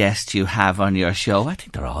lovely guest you have on your show. I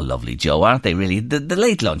think they're all lovely, Joe, aren't they, really? The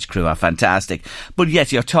Late Lunch crew are fantastic. But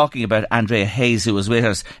yet you're talking about Andrea Hayes, who was with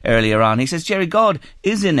us earlier on. He says, Jerry, God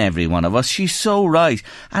is in every one of us. She's so right.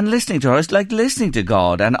 And listening to her is like listening to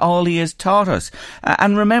God and all he has taught us.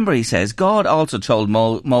 And remember, he says, God also told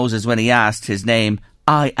Moses when he asked his name,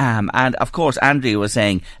 I am. And of course Andrea was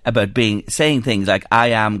saying about saying things like I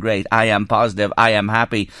am great, I am positive, I am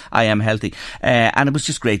happy, I am healthy, and it was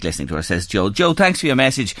just great listening to her, says Joe. Joe, thanks for your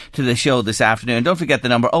message to the show this afternoon. Don't forget the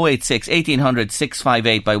number 086 1800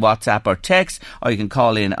 658 by WhatsApp or text, or you can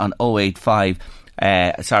call in on 085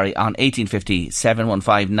 on 1850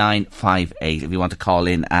 715 958 if you want to call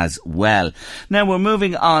in as well. Now we're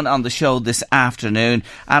moving on the show this afternoon,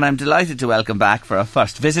 and I'm delighted to welcome back for our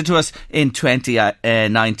first visit to us in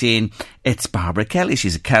 2019. It's Barbara Kelly.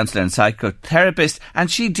 She's a counsellor and psychotherapist,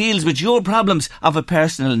 and she deals with your problems of a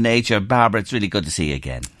personal nature. Barbara, it's really good to see you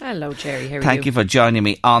again. Hello, Jerry. How are you? Thank you for joining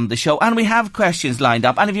me on the show. And we have questions lined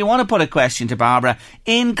up. And if you want to put a question to Barbara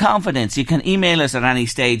in confidence, you can email us at any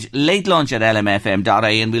stage,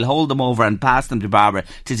 latelunch@lmfm.ie, and we'll hold them over and pass them to Barbara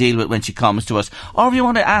to deal with when she comes to us. Or if you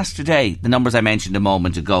want to ask today, the numbers I mentioned a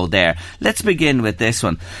moment ago there. Let's begin with this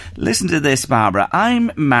one. Listen to this, Barbara.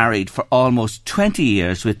 I'm married for almost 20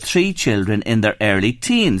 years with 3 children in their early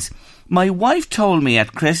teens. My wife told me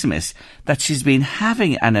at Christmas that she's been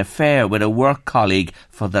having an affair with a work colleague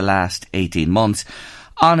for the last 18 months.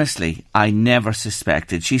 Honestly, I never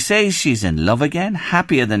suspected. She says she's in love again,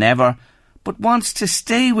 happier than ever, but wants to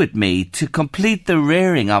stay with me to complete the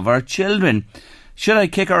rearing of our children. Should I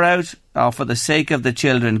kick her out, or for the sake of the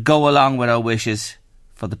children, go along with her wishes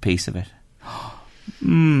for the peace of it?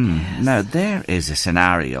 Now there is a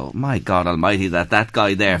scenario, my God almighty, that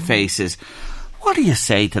guy there faces. What do you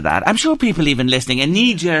say to that? I'm sure people even listening, a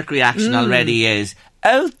knee-jerk reaction already is,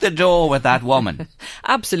 out the door with that woman.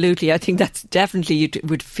 Absolutely. I think that's definitely, you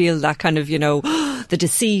would feel that kind of, the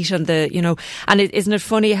deceit and and isn't it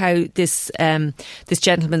funny how this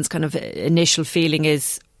gentleman's kind of initial feeling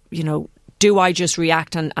is, do I just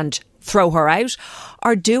react and throw her out,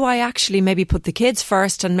 or do I actually maybe put the kids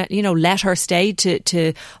first and let her stay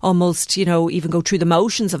to almost even go through the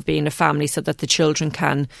motions of being a family so that the children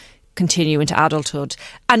can continue into adulthood?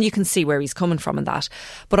 And you can see where he's coming from in that.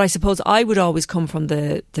 But I suppose I would always come from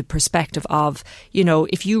the perspective of,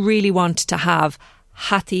 if you really want to have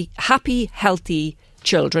happy, healthy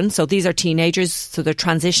children, so these are teenagers, so they're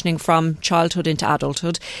transitioning from childhood into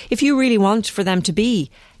adulthood, if you really want for them to be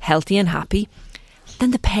healthy and happy, then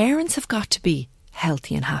the parents have got to be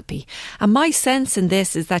healthy and happy. And my sense in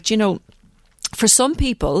this is that, for some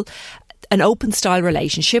people, an open style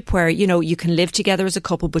relationship where, you know, you can live together as a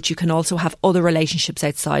couple, but you can also have other relationships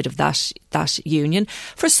outside of that union.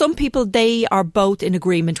 For some people, they are both in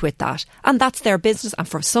agreement with that, and that's their business. And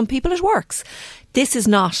for some people, it works. This is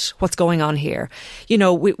not what's going on here. You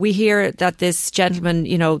know, we hear that this gentleman,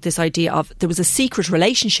 you know, this idea of there was a secret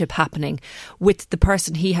relationship happening with the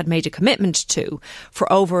person he had made a commitment to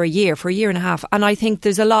for over a year and a half. And I think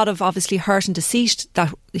there's a lot of obviously hurt and deceit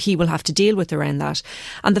that he will have to deal with around that.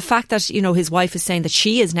 And the fact that, you know, his wife is saying that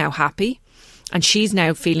she is now happy and she's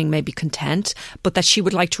now feeling maybe content, but that she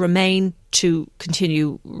would like to remain to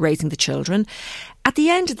continue raising the children. At the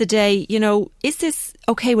end of the day, you know, is this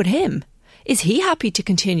okay with him? Is he happy to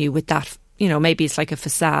continue with that? You know, maybe it's like a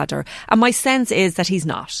facade, and my sense is that he's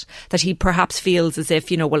not, that he perhaps feels as if,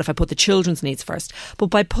 you know, well, if I put the children's needs first, but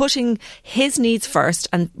by putting his needs first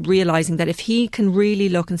and realising that if he can really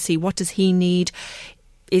look and see what does he need,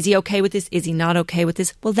 is he okay with this? Is he not okay with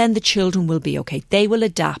this? Well, then the children will be okay. They will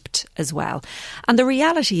adapt as well. And the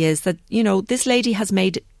reality is that, you know, this lady has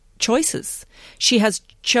made choices. She has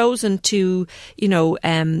chosen to, you know,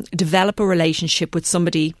 develop a relationship with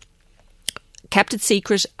somebody, kept it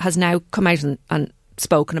secret, has now come out and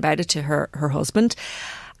spoken about it to her husband.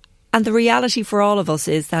 And the reality for all of us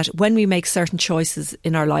is that when we make certain choices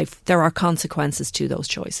in our life, there are consequences to those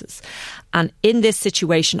choices. And in this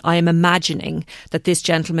situation, I am imagining that this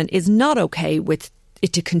gentleman is not okay with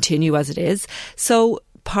it to continue as it is. So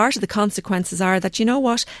part of the consequences are that, you know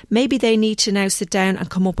what, maybe they need to now sit down and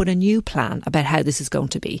come up with a new plan about how this is going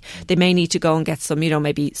to be. They may need to go and get some, you know,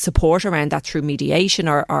 maybe support around that through mediation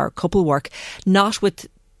or couple work, not with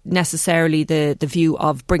necessarily the view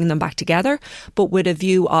of bringing them back together, but with a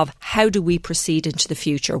view of how do we proceed into the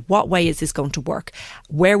future? What way is this going to work?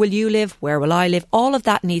 Where will you live? Where will I live? All of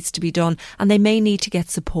that needs to be done, and they may need to get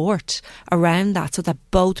support around that so that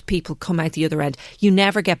both people come out the other end. You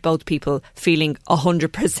never get both people feeling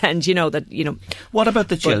 100%, you know, that, you know. What about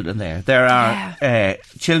the children there? There are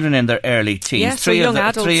children in their early teens. Yeah, so young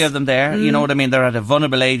adults. 3 of them there. You know what I mean? They're at a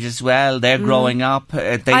vulnerable age as well. They're growing up.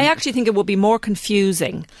 I actually think it would be more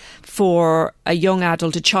confusing for a young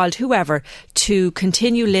adult, a child, whoever, to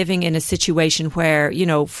continue living in a situation where, you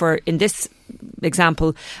know, in this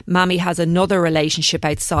example, Mammy has another relationship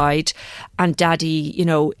outside and Daddy, you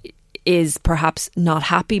know, is perhaps not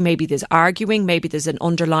happy. Maybe there's arguing, maybe there's an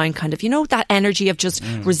underlying kind of, you know, that energy of just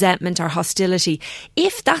resentment or hostility.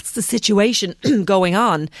 If that's the situation going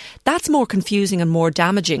on, that's more confusing and more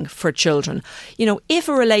damaging for children. You know, if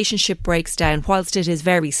a relationship breaks down, whilst it is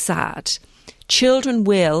very sad, children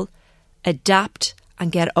will adapt and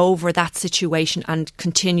get over that situation and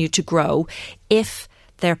continue to grow if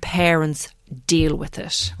their parents deal with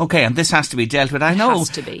it. Okay, and this has to be dealt with. I know, has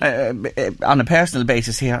to be. On a personal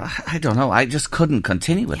basis here, I don't know, I just couldn't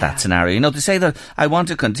continue with that scenario. You know, to say that I want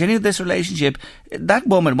to continue this relationship, that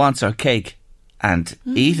woman wants her cake and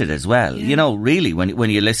eat it as well. You know, really, when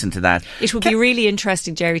you listen to that. It would be really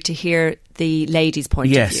interesting, Jerry, to hear the lady's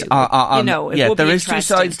point of view. You know, it would be there is two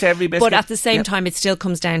sides to every biscuit. But at the same time, it still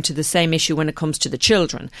comes down to the same issue when it comes to the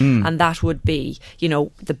children. And that would be, you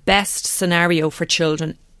know, the best scenario for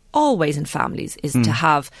children always in families is to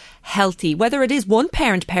have healthy, whether it is one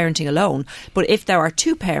parent parenting alone, but if there are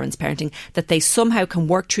two parents parenting, that they somehow can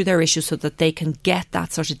work through their issues so that they can get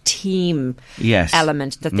that sort of team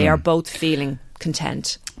element, that they are both feeling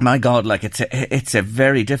content. My God, like it's a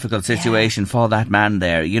very difficult situation for that man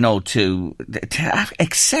there, you know, to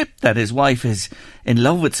accept that his wife is in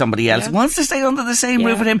love with somebody else, wants to stay under the same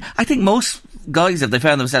roof with him. I think most guys, if they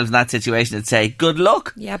found themselves in that situation, would say, good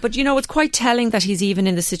luck. Yeah, but you know, it's quite telling that he's even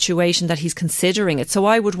in the situation that he's considering it. So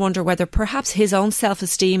I would wonder whether perhaps his own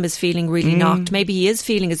self-esteem is feeling really knocked. Maybe he is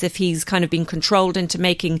feeling as if he's kind of being controlled into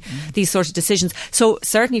making these sorts of decisions. So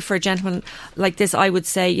certainly for a gentleman like this, I would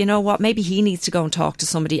say, you know what, maybe he needs to go and talk to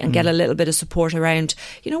somebody and get a little bit of support around,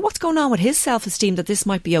 you know, what's going on with his self-esteem, that this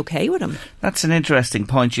might be okay with him. That's an interesting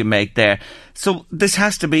point you make there. So this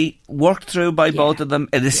has to be worked through by both of them,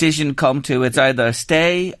 a decision come to. It's either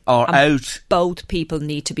stay or out. Both people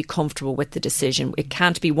need to be comfortable with the decision. It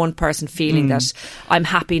can't be one person feeling that I'm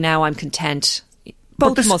happy now, I'm content.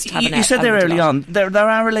 Both must have an. You said there early on, there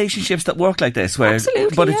are relationships that work like this, where,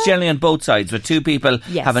 but it's generally on both sides, where two people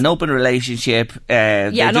have an open relationship. They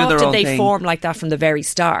do and their often own they thing. form like that from the very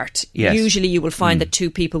start. Yes. Usually, you will find that two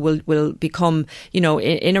people will become, you know,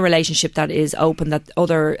 in a relationship that is open, that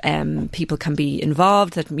other people can be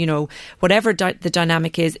involved. That, you know, whatever the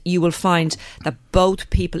dynamic is, you will find that both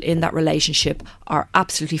people in that relationship are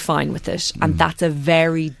absolutely fine with it, and that's a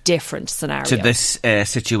very different scenario to this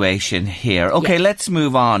situation here. Okay, let's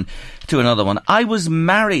move on to another one. I was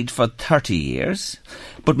married for 30 years,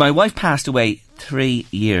 but my wife passed away 3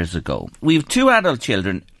 years ago. We have 2 adult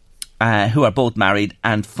children who are both married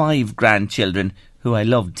and 5 grandchildren who I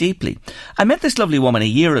love deeply. I met this lovely woman a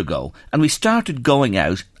year ago and we started going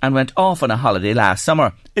out and went off on a holiday last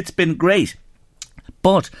summer. It's been great.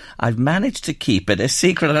 But I've managed to keep it a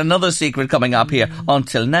secret, and another secret coming up here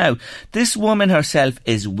until now. This woman herself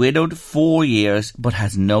is widowed 4 years but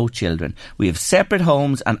has no children. We have separate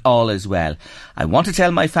homes and all is well. I want to tell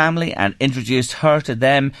my family and introduce her to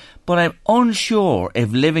them, but I'm unsure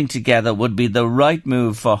if living together would be the right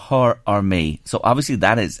move for her or me. So obviously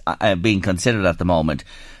that is being considered at the moment.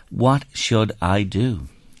 What should I do?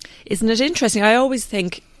 Isn't it interesting? I always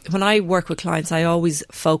think, when I work with clients, I always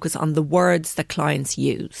focus on the words that clients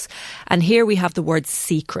use. And here we have the word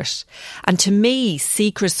secret. And to me,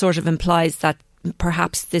 secret sort of implies that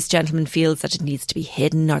perhaps this gentleman feels that it needs to be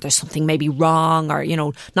hidden, or there's something maybe wrong, or, you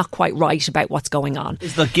know, not quite right about what's going on.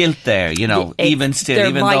 Is there guilt there, you know, even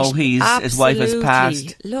though his wife has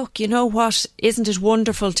passed? Look, you know what? Isn't it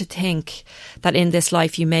wonderful to think that in this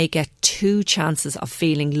life you may get 2 chances of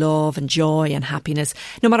feeling love and joy and happiness,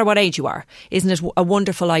 no matter what age you are? Isn't it a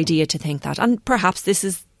wonderful idea to think that? And perhaps this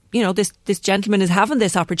is, you know, this gentleman is having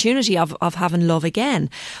this opportunity of having love again.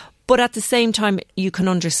 But at the same time, you can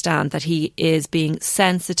understand that he is being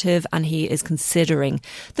sensitive and he is considering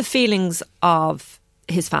the feelings of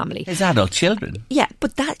his family. His adult children. Yeah,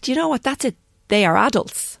 but that, you know what, that's it. They are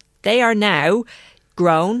adults. They are now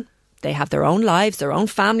grown. They have their own lives, their own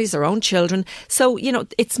families, their own children. So, you know,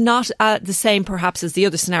 it's not the same perhaps as the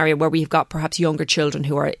other scenario where we've got perhaps younger children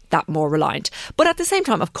who are that more reliant. But at the same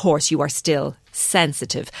time, of course, you are still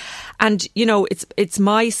sensitive. And, you know, it's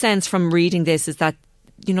my sense from reading this is that,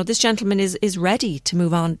 you know, this gentleman is ready to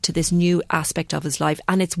move on to this new aspect of his life,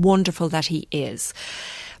 and it's wonderful that he is.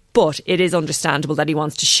 But it is understandable that he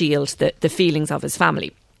wants to shield the feelings of his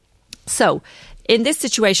family. So, in this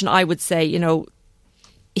situation, I would say, you know,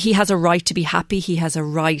 he has a right to be happy. He has a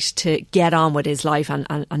right to get on with his life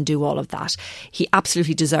and do all of that. He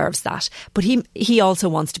absolutely deserves that. But he also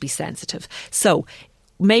wants to be sensitive. So,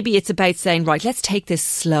 maybe it's about saying, right, let's take this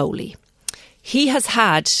slowly. He has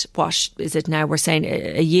had, what is it now, we're saying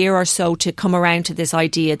a year or so to come around to this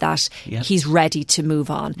idea that he's ready to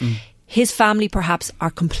move on. His family perhaps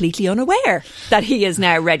are completely unaware that he is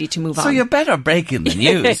now ready to move on. So you're better breaking the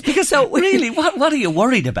news. Because really, what are you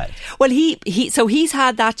worried about? Well, he's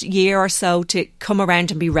had that year or so to come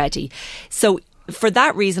around and be ready. So for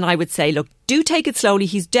that reason, I would say, look, do take it slowly.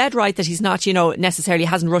 He's dead right that he's not, you know, necessarily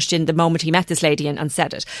hasn't rushed in the moment he met this lady and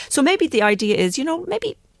said it. So maybe the idea is, you know,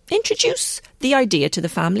 maybe introduce the idea to the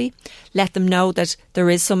family. Let them know that there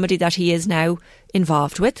is somebody that he is now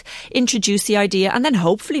involved with. Introduce the idea, and then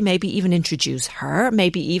hopefully maybe even introduce her.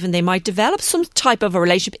 Maybe even they might develop some type of a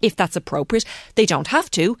relationship if that's appropriate. They don't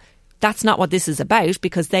have to. That's not what this is about,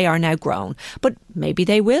 because they are now grown. But maybe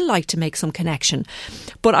they will like to make some connection.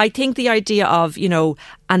 But I think the idea of, you know,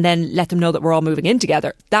 and then let them know that we're all moving in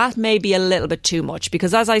together, that may be a little bit too much.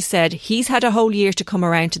 Because as I said, he's had a whole year to come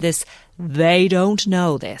around to this. They don't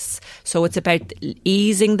know this. So it's about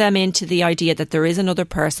easing them into the idea that there is another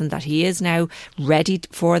person, that he is now ready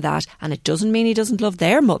for that. And it doesn't mean he doesn't love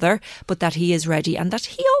their mother, but that he is ready and that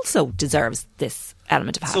he also deserves this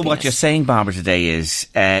element of happiness. So what you're saying, Barbara, today is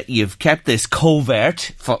you've kept this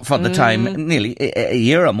covert for the time, nearly a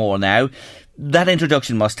year or more now. That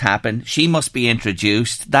introduction must happen. She must be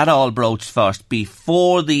introduced. That all broached first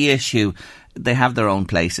before the issue. They have their own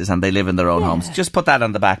places and they live in their own homes. Just put that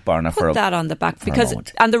on the back burner put that on the back, because,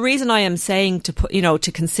 and the reason I am saying to put, you know,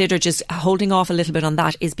 to consider just holding off a little bit on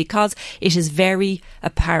that is because it is very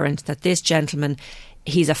apparent that this gentleman,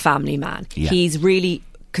 he's a family man. Yeah. He's really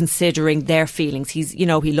considering their feelings. He's, you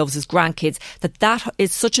know, he loves his grandkids. That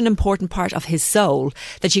is such an important part of his soul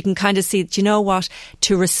that you can kind of see that, you know what,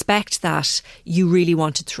 to respect that, you really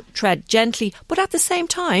want to tread gently, but at the same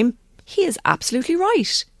time, he is absolutely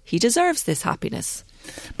right. He deserves this happiness.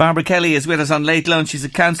 Barbara Kelly is with us on Late Lunch. She's a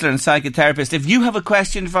counsellor and psychotherapist. If you have a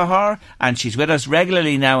question for her, and she's with us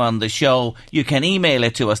regularly now on the show, you can email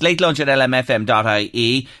it to us,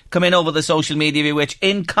 latelunch@lmfm.ie. Come in over the social media, if you wish,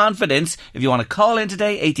 in confidence. If you want to call in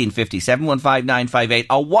today, 1850 715 958,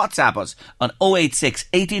 or WhatsApp us on 086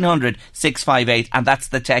 1800 658, and that's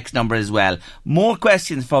the text number as well. More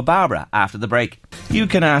questions for Barbara after the break. You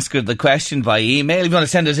can ask her the question by email. If you want to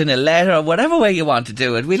send us in a letter or whatever way you want to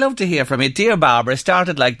do it, we love to hear from you. Dear Barbara, start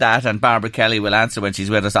started like that, and Barbara Kelly will answer when she's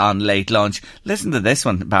with us on Late Lunch. Listen to this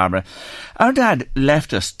one, Barbara. Our dad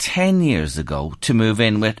left us 10 years ago to move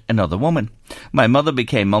in with another woman. My mother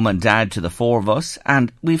became mum and dad to the four of us,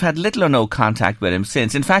 and we've had little or no contact with him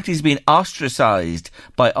since. In fact, he's been ostracised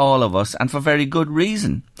by all of us, and for very good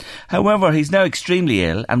reason. However, he's now extremely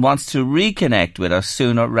ill and wants to reconnect with us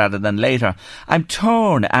sooner rather than later. I'm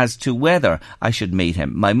torn as to whether I should meet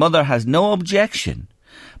him. My mother has no objection,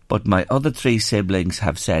 but my other three siblings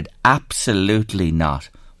have said absolutely not.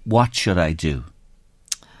 What should I do?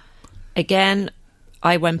 Again,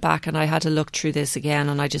 I went back and I had to look through this again,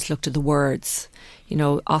 and I just looked at the words,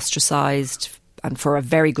 ostracised, and for a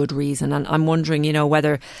very good reason. And I'm wondering,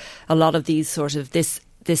 whether a lot of these sort of this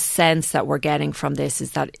sense that we're getting from this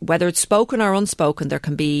is that whether it's spoken or unspoken, there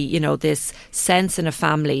can be, this sense in a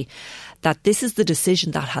family that this is the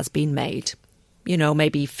decision that has been made.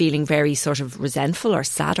 Maybe feeling very sort of resentful or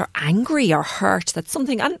sad or angry or hurt that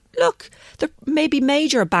something, and look, there may be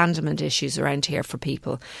major abandonment issues around here for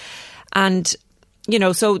people. And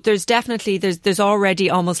so there's definitely, there's already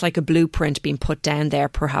almost like a blueprint being put down there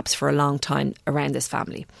perhaps for a long time around this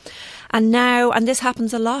family. And now, and this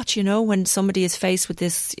happens a lot, when somebody is faced with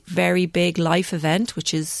this very big life event,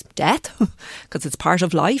 which is death, because it's part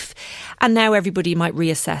of life. And now everybody might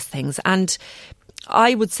reassess things. And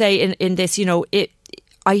I would say in this,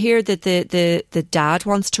 I hear that the dad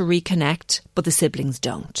wants to reconnect, but the siblings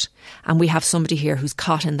don't. And we have somebody here who's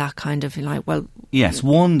caught in that kind of, yes,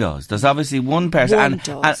 one does. There's obviously one person.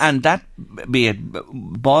 And that, be it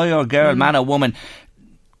boy or girl, man or woman,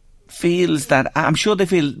 feels that, I'm sure they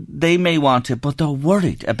feel they may want to, but they're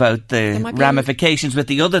worried about the ramifications with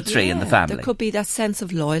the other three in the family. There could be that sense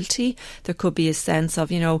of loyalty. There could be a sense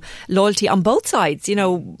of, loyalty on both sides,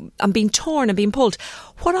 and being torn and being pulled.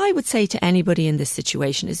 What I would say to anybody in this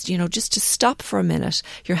situation is, just to stop for a minute.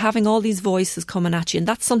 You're having all these voices coming at you, and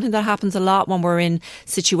that's something that happens a lot when we're in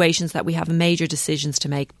situations that we have major decisions to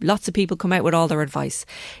make. Lots of people come out with all their advice.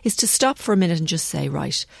 Is to stop for a minute and just say,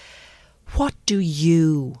 right, what do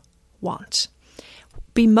you want?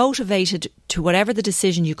 Be motivated to whatever the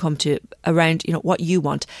decision you come to around, what you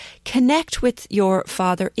want. Connect with your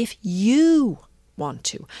father if you want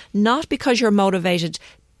to, not because you're motivated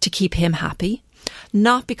to keep him happy,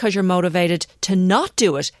 not because you're motivated to not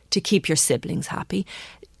do it to keep your siblings happy.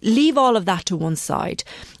 Leave all of that to one side.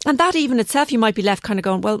 And that even itself, you might be left kind of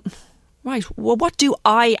going, well, what do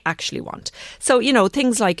I actually want? So,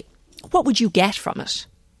 things like, what would you get from it?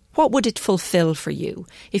 What would it fulfill for you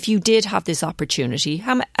if you did have this opportunity,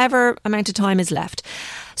 however amount of time is left?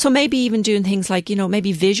 So maybe even doing things like,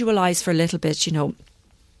 maybe visualise for a little bit,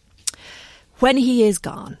 when he is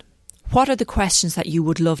gone, what are the questions that you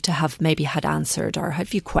would love to have maybe had answered? Or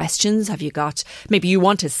have you questions? Have you got, maybe you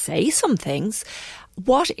want to say some things.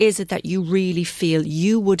 What is it that you really feel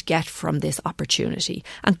you would get from this opportunity?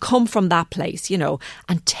 And come from that place,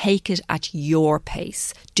 and take it at your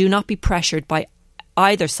pace. Do not be pressured by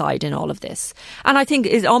either side in all of this. And I think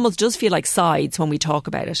it almost does feel like sides when we talk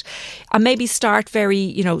about it. And maybe start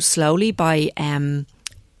very, slowly by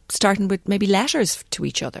starting with maybe letters to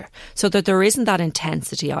each other so that there isn't that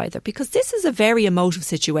intensity either, because this is a very emotive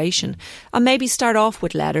situation. And maybe start off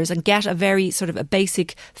with letters and get a very sort of a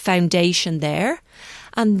basic foundation there,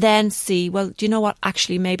 and then see, well, do you know what?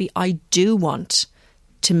 Actually, maybe I do want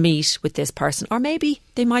to meet with this person. Or maybe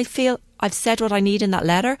they might feel, I've said what I need in that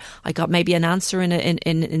letter. I got maybe an answer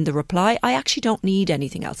in the reply. I actually don't need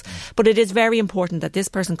anything else. But it is very important that this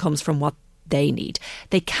person comes from what they need.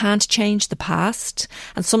 They can't change the past.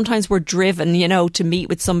 And sometimes we're driven, to meet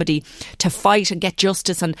with somebody to fight and get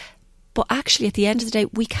justice. But actually, at the end of the day,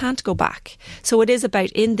 we can't go back. So it is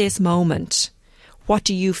about, in this moment, what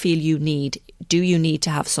do you feel you need? Do you need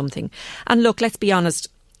to have something? And look, let's be honest,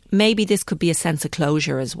 maybe this could be a sense of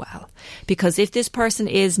closure as well. Because if this person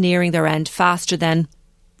is nearing their end faster than,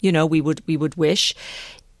 we would wish,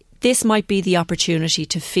 this might be the opportunity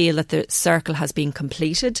to feel that the circle has been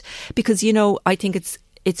completed. Because, I think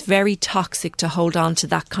it's very toxic to hold on to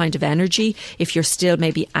that kind of energy if you're still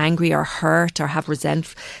maybe angry or hurt or have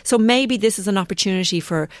resentment. So maybe this is an opportunity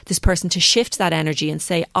for this person to shift that energy and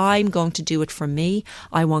say, I'm going to do it for me.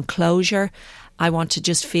 I want closure. I want to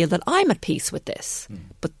just feel that I'm at peace with this.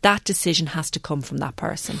 But that decision has to come from that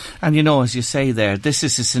person. And as you say there, this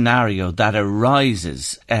is a scenario that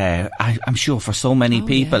arises, I'm sure, for so many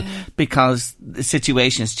people, because the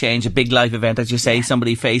situations change. A big life event, as you say,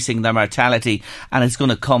 somebody facing their mortality, and it's going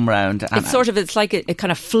to come round. And it's like it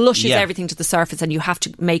kind of flushes everything to the surface, and you have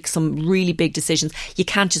to make some really big decisions. You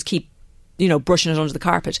can't just keep brushing it under the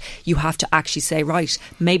carpet. You have to actually say, right,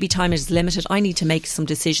 maybe time is limited. I need to make some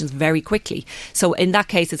decisions very quickly. So in that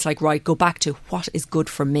case, it's like, right, go back to what is good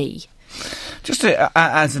for me. Just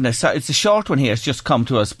as an aside, it's a short one here. It's just come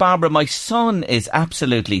to us. Barbara, my son is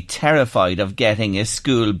absolutely terrified of getting a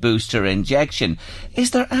school booster injection.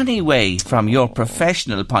 Is there any way, from your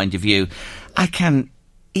professional point of view, I can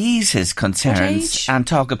ease his concerns and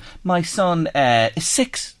talk? My son is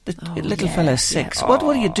 6. The little fella is 6. What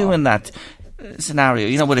do you do in that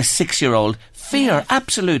scenario? With a 6-year-old? Fear,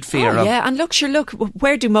 absolute fear. And look,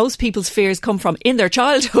 where do most people's fears come from? In their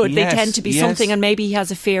childhood, they tend to be something, and maybe he has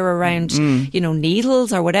a fear around,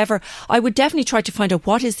 needles or whatever. I would definitely try to find out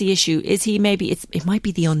what is the issue. Is he it might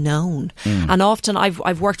be the unknown. And often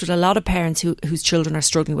I've worked with a lot of parents whose children are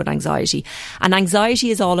struggling with anxiety. And anxiety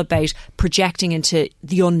is all about projecting into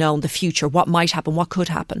the unknown, the future, what might happen, what could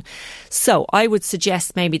happen. So I would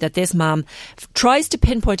suggest maybe that this mum tries to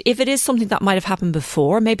pinpoint if it is something that might have happened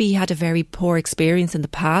before. Maybe he had a very poor experience in the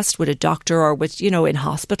past with a doctor or with, in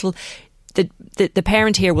hospital. The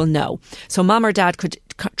parent here will know. So mum or dad could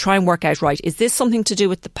try and work out, right, is this something to do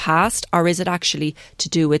with the past, or is it actually to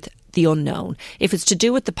do with the unknown? If it's to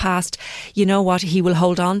do with the past, you know what, he will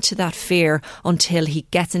hold on to that fear until he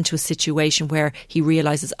gets into a situation where he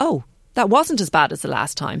realises, oh, that wasn't as bad as the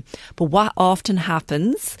last time. But what often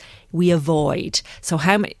happens, we avoid. So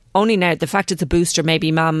only now, the fact it's a booster,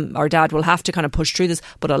 maybe mum or dad will have to kind of push through this,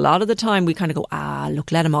 but a lot of the time we kind of go,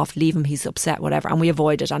 look, let him off, leave him, he's upset, whatever, and we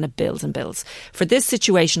avoid it, and it builds and builds. For this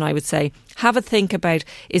situation, I would say, have a think about,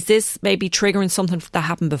 is this maybe triggering something that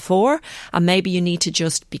happened before, and maybe you need to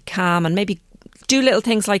just be calm and maybe do little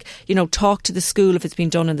things like, talk to the school if it's been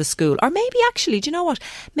done in the school. Or maybe actually, do you know what?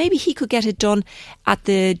 Maybe he could get it done at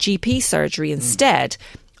the GP surgery instead.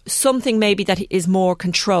 Something maybe that is more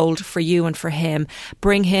controlled for you and for him.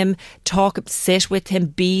 Bring him, talk, sit with him,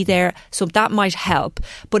 be there. So that might help.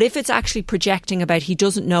 But if it's actually projecting about he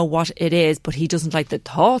doesn't know what it is, but he doesn't like the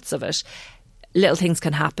thoughts of it, little things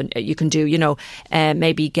can happen. You can do,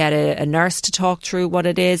 maybe get a nurse to talk through what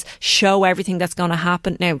it is, show everything that's going to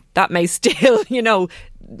happen. Now, that may still,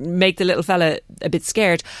 make the little fella a bit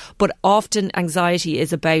scared, but often anxiety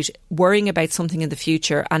is about worrying about something in the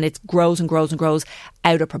future, and it grows and grows and grows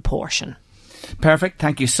out of proportion. Perfect,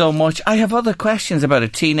 thank you so much. I have other questions about a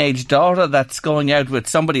teenage daughter that's going out with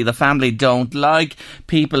somebody the family don't like,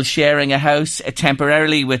 people sharing a house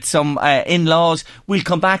temporarily with some in-laws. We'll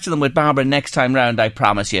come back to them with Barbara next time round, I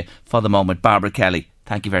promise you. For the moment, Barbara Kelly,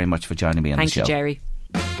 thank you very much for joining me on the show. Thank you, Jerry.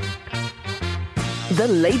 The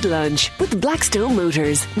Late Lunch with Blackstone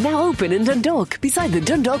Motors. Now open in Dundalk, beside the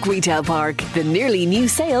Dundalk Retail Park. The nearly new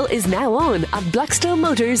sale is now on at Blackstone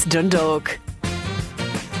Motors, Dundalk.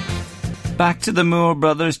 Back to the Moore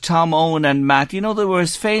brothers, Tom, Owen and Matt. They were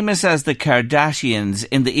as famous as the Kardashians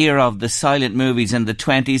in the era of the silent movies in the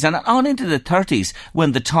 20s and on into the 30s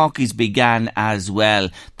when the talkies began as well.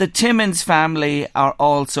 The Timmins family are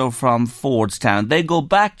also from Fordstown. They go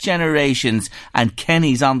back generations, and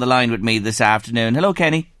Kenny's on the line with me this afternoon. Hello,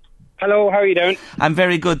 Kenny. Hello, how are you doing? I'm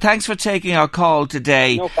very good. Thanks for taking our call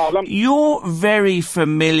today. No problem. You're very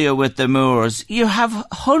familiar with the Moores. You have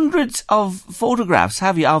hundreds of photographs,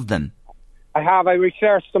 have you, of them? I have. I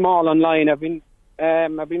researched them all online. I've been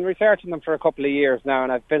researching them for a couple of years now,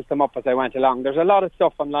 and I've built them up as I went along. There's a lot of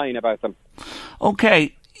stuff online about them.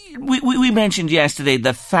 Okay. We mentioned yesterday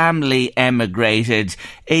the family emigrated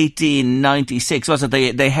 1896, was it?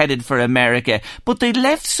 They headed for America, but they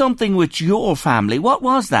left something with your family. What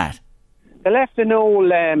was that? They left an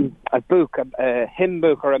old a book, a hymn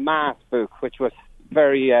book or a mass book, which was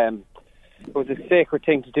very... it was a sacred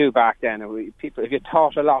thing to do back then. People, if you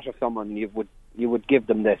taught a lot of someone, you would give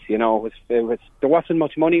them this. It was there wasn't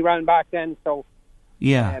much money around back then, so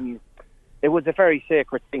it was a very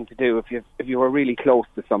sacred thing to do if you were really close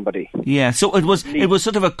to somebody. Yeah, so it was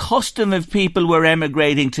sort of a custom if people were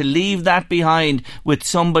emigrating to leave that behind with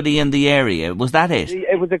somebody in the area. Was that it?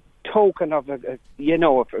 It was a token of of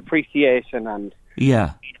appreciation, and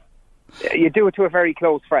you do it to a very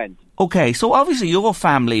close friend. Okay, so obviously your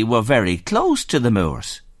family were very close to the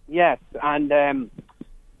Moores. Yes, and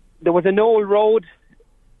there was an old road.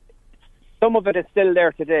 Some of it is still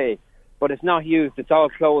there today, but it's not used. It's all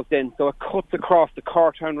closed in. So it cuts across the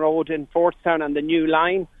Cortown Road in Fordstown and the new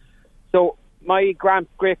line. So my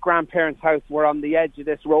great-grandparents' house were on the edge of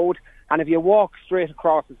this road, and if you walk straight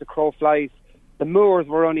across as the crow flies, the Moores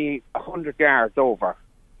were only 100 yards over.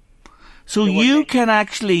 So you can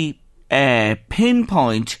actually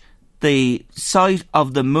pinpoint the site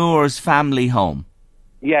of the Moores family home?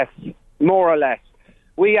 Yes, more or less.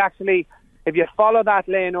 We actually, if you follow that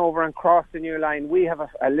lane over and cross the new line, we have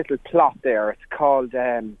a little plot there. It's called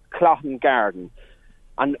Clotton Garden.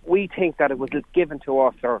 And we think that it was given to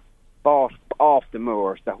us or bought off the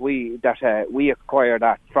moors, that we acquired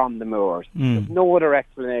that from the moors. There's no other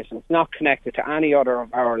explanation. It's not connected to any other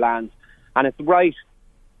of our lands. And it's right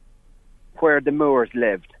where the moors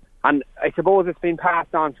lived. And I suppose it's been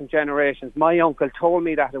passed on from generations. My uncle told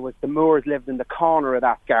me that it was the moors lived in the corner of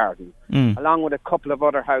that garden, along with a couple of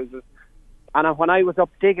other houses. And when I was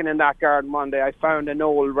up digging in that garden one day, I found an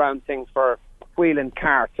old round thing for wheeling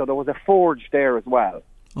carts. So there was a forge there as well.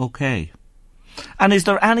 Okay. And is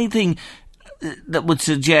there anything that would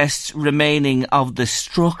suggest remaining of the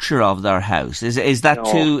structure of their house? Is that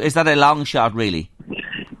a long shot, really?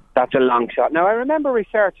 That's a long shot. Now, I remember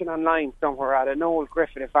researching online somewhere at an old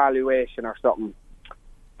Griffith evaluation or something,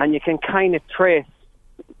 and you can kind of trace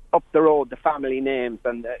up the road the family names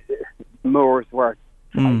and the moors were.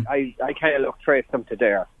 I kind of traced them to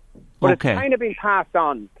there. But it's kind of been passed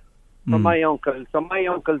on from my uncle, so my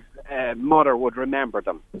uncle's mother would remember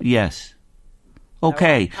them. Yes.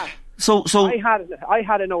 Okay. Now, so I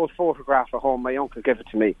had an old photograph at home. My uncle gave it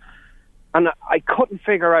to me, and I couldn't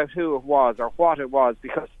figure out who it was or what it was,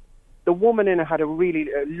 because the woman in it had a really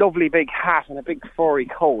lovely big hat and a big furry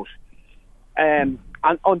coat. And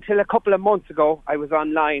until a couple of months ago, I was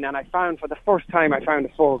online and for the first time, I found a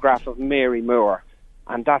photograph of Mary Moore.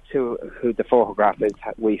 And that's who the photograph is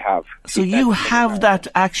we have. So you have that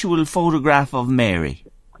actual photograph of Mary?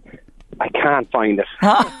 I can't find it.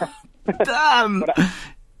 Damn!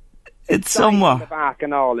 It's somewhere. In the back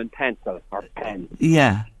and all in pencil or pen.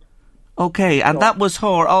 Yeah. Okay, and that was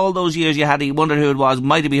her. All those years you wondered who it was,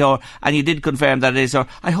 might it be her, and you did confirm that it is her.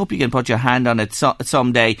 I hope you can put your hand on it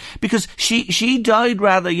someday, because she died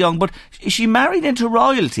rather young, but she married into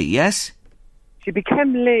royalty, yes? She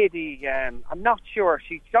became lady, I'm not sure.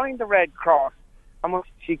 She joined the Red Cross, and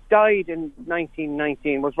she died in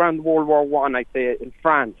 1919, was around World War One, I'd say, in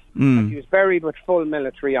France. And she was buried with full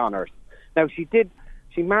military honours. Now, she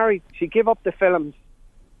gave up the films,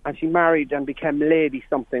 and she married and became Lady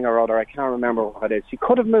something or other. I can't remember what it is. She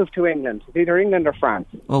could have moved to England. It's either England or France.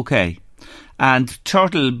 Okay. And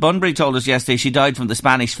Turtle Bunbury told us yesterday she died from the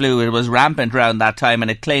Spanish flu. It was rampant around that time and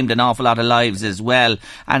it claimed an awful lot of lives as well.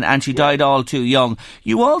 And she died all too young.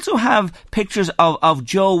 You also have pictures of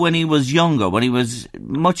Joe when he was younger, when he was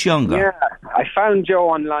much younger. Yeah, I found Joe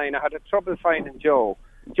online. I had trouble finding Joe.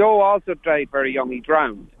 Joe also died very young. He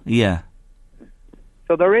drowned. Yeah.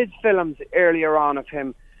 So there is films earlier on of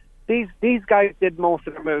him. These guys did most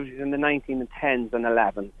of their movies in the 1910s and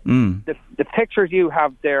 11s. The pictures you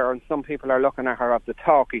have there, and some people are looking at her, of the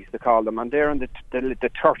talkies, they call them, and they're in the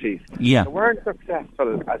 30s. Yeah. They weren't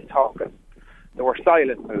successful as talkies. They were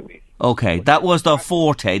silent movies. Okay, that was the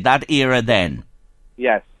forte, that era then.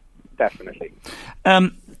 Yes, definitely.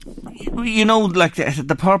 You know, like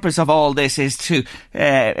the purpose of all this is to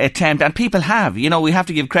attempt, and people have, we have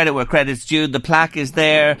to give credit where credit's due. The plaque is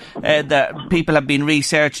there, the people have been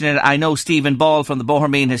researching it. I know Stephen Ball from the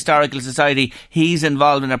Bohermeen Historical Society, he's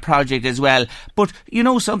involved in a project as well. But you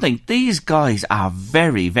know something, these guys are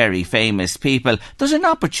very, very famous people. There's an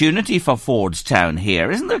opportunity for Fordstown here,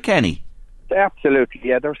 isn't there, Kenny? Absolutely,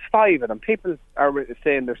 yeah. There's 5 of them. People are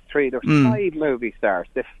saying there's 3. There's 5 movie stars.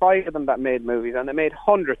 There's 5 of them that made movies, and they made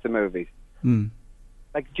hundreds of movies.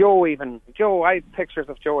 Like Joe, I have pictures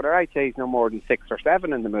of Joe there. I'd say he's no more than 6 or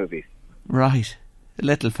 7 in the movies. Right.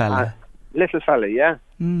 Little fella. Yeah.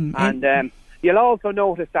 And you'll also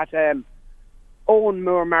notice that Owen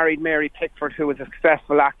Moore married Mary Pickford, who was a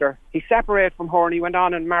successful actor. He separated from her and he went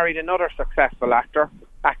on and married another successful actress.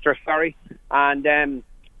 And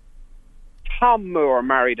Tom Moore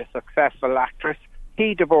married a successful actress.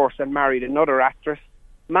 He divorced and married another actress.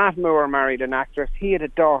 Matt Moore married an actress. He had a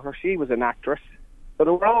daughter. She was an actress. So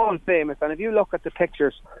they were all famous. And if you look at the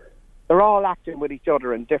pictures, they're all acting with each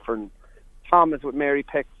other in different... Tom is with Mary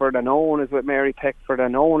Pickford, and Owen is with Mary Pickford,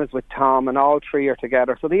 and Owen is with Tom, and all 3 are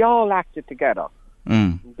together. So they all acted together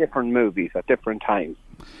in different movies at different times.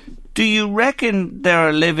 Do you reckon there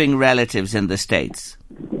are living relatives in the States?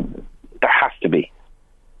 There has to be.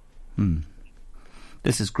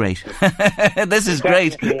 This is great. This is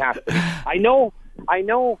great. I know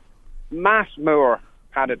Matt Moore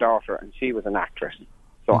had a daughter and she was an actress.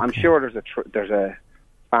 So I'm sure there's a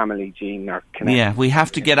family gene or connection. Yeah, we have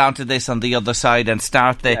to get onto this on the other side and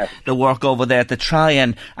start the work over there to try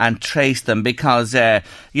and trace them, because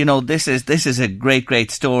this is a great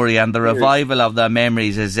story, and the revival of their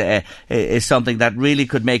memories is something that really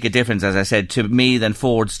could make a difference, as I said, to me than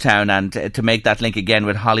Fordstown, and to make that link again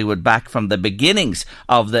with Hollywood back from the beginnings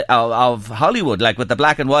of Hollywood, like with the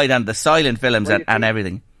black and white and the silent films and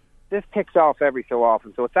everything. this kicks off every so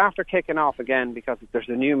often. So it's after kicking off again because there's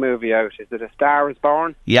a new movie out. Is it A Star Is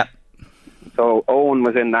Born? Yep. So Owen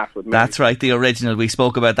was in that with me. That's right, the original. We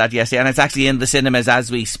spoke about that yesterday, and it's actually in the cinemas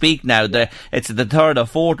as we speak now. It's the third or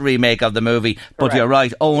fourth remake of the movie, but Correct. you're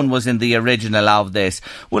right, Owen was in the original of this.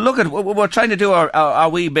 Well, look, we're trying to do our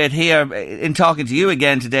wee bit here in talking to you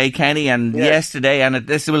again today, Kenny, and yesterday, and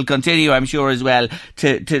this will continue, I'm sure, as well,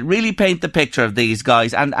 to really paint the picture of these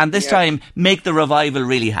guys, and this time make the revival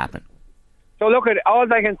really happen. So look,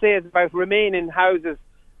 all I can say is about remaining houses.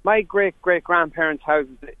 My great-great-grandparents' house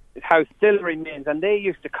still remains, and they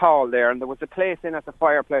used to call there, and there was a place in at the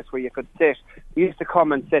fireplace where you could sit. We used to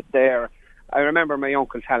come and sit there. I remember my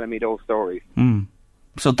uncle telling me those stories.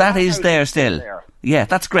 So that is there still. There. Yeah,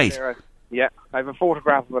 that's great. Yeah, I have a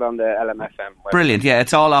photograph of it on the LMFM website. Brilliant, yeah,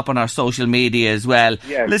 it's all up on our social media as well.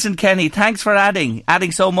 Yes. Listen, Kenny, thanks for adding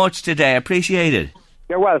so much today. Appreciate it.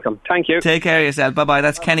 You're welcome. Thank you. Take care of yourself. Bye-bye.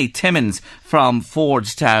 That's Kenny Timmins from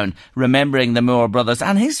Fordstown, remembering the Moore brothers.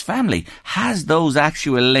 And his family has those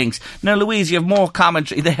actual links. Now, Louise, you have more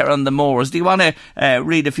commentary there on the Moores. Do you want to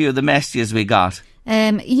read a few of the messages we got?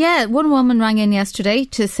 Yeah, one woman rang in yesterday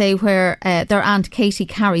to say where their Aunt Katie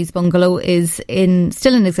Carey's bungalow is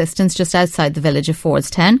still in existence just outside the village of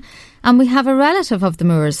Fordstown. And we have a relative of the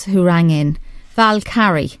Moores who rang in, Val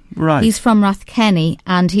Carey. Right. He's from Rathkenny,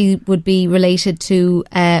 and he would be related to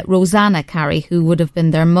Rosanna Carey, who would have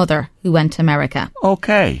been their mother, who went to America.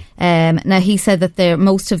 Okay. Now, he said that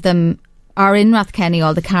most of them are in Rathkenny,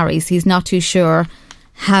 all the Careys. He's not too sure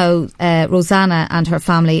how Rosanna and her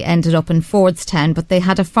family ended up in Fordstown, but they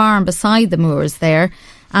had a farm beside the Moores there.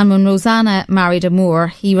 And when Rosanna married a Moore,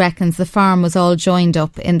 he reckons the farm was all joined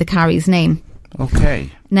up in the Carey's name. Okay.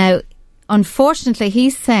 Now, unfortunately, he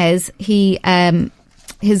says his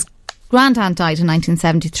grandaunt died in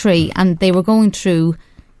 1973, and they were going through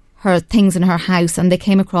her things in her house, and they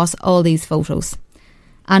came across all these photos.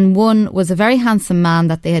 And one was a very handsome man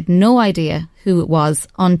that they had no idea who it was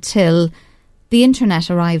until the internet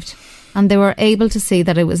arrived, and they were able to see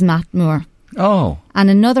that it was Matt Moore. Oh. And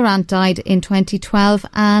another aunt died in 2012,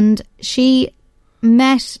 and she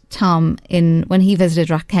met Tom when he visited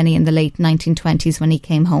Rathkenny in the late 1920s when he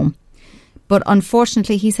came home. But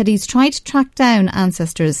unfortunately, he said he's tried to track down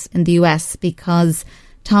ancestors in the US because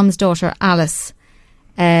Tom's daughter Alice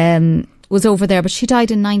was over there, but she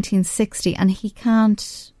died in 1960, and he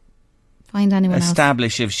can't find anyone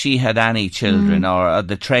establish if she had any children, or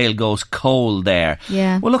the trail goes cold there.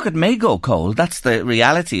 Yeah. Well, look, it may go cold. That's the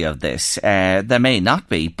reality of this. There may not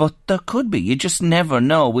be, but there could be. You just never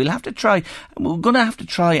know. We're going to have to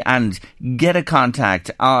try and get a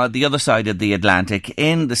contact the other side of the Atlantic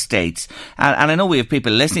in the States. And I know we have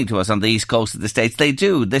people listening to us on the east coast of the States. They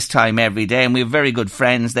do this time every day, and we have very good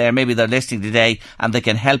friends there. Maybe they're listening today and they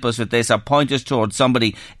can help us with this, or point us towards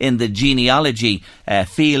somebody in the genealogy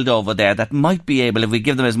field over there that might be able, if we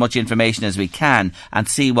give them as much information as we can, and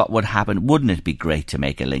see what would happen. Wouldn't it be great to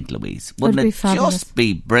make a link, Louise? Wouldn't it just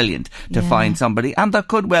be brilliant to find somebody? And there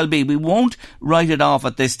could well be. We won't write it off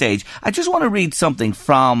at this stage. I just want to read something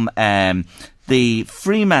from the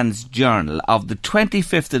Freeman's Journal of the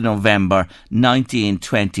 25th of November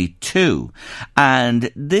 1922,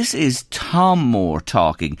 and this is Tom Moore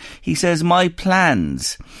talking. He says, "My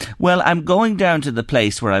plans. Well, I'm going down to the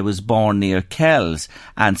place where I was born near Kells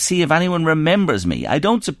and see if anyone remembers me. I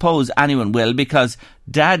don't suppose anyone will, because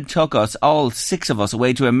Dad took us, all 6 of us,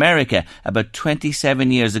 away to America about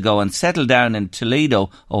 27 years ago and settled down in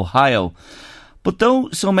Toledo, Ohio. But though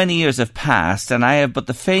so many years have passed and I have but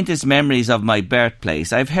the faintest memories of my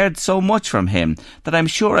birthplace, I've heard so much from him that I'm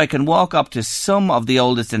sure I can walk up to some of the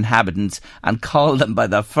oldest inhabitants and call them by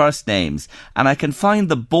their first names. And I can find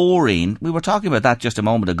the boreen," we were talking about that just a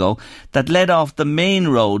moment ago, "that led off the main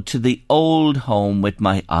road to the old home with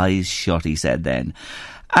my eyes shut," he said then.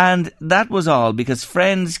 And that was all, because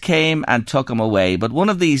friends came and took him away. But one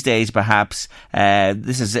of these days, perhaps,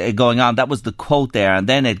 this is going on, that was the quote there, and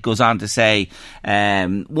then it goes on to say,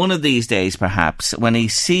 one of these days, perhaps, when he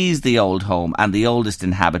sees the old home and the oldest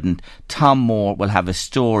inhabitant, Tom Moore will have a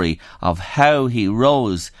story of how he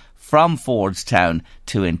rose from Fordstown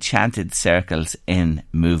to enchanted circles in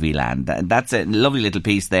Movieland. And that's a lovely little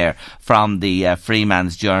piece there from the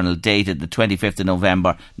Freeman's Journal, dated the 25th of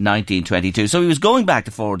November 1922. So he was going back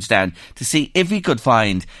to Fordstown to see if he could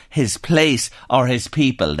find his place or his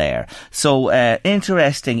people there. So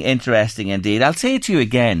interesting indeed. I'll say it to you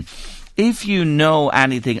again. If you know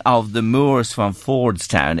anything of the Moores from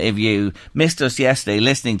Fordstown, if you missed us yesterday,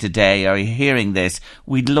 listening today, or you're hearing this,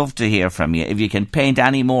 we'd love to hear from you. If you can paint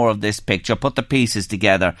any more of this picture, put the pieces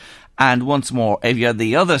together, And once more, if you're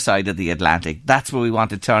the other side of the Atlantic, that's where we want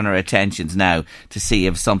to turn our attentions now to see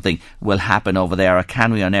if something will happen over there, or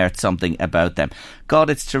can we unearth something about them. God,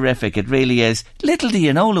 it's terrific. It really is. Little do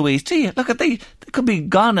you know, Louise, do you? Look at they could be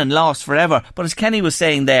gone and lost forever. But as Kenny was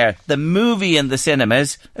saying there, the movie in the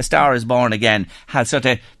cinemas, A Star Is Born Again, has sort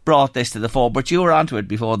of brought this to the fore. But you were onto it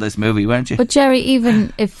before this movie, weren't you? But Jerry,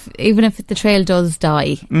 even if the trail does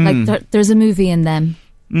die, like there's a movie in them.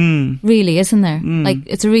 Really, isn't there? Like,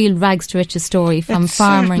 it's a real rags to riches story, from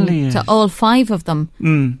farming to all 5 of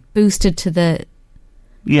them boosted to the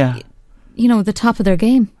the top of their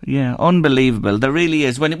game. Yeah, unbelievable. There really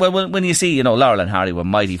is. When you see, Laurel and Hardy were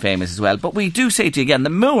mighty famous as well. But we do say to you again, the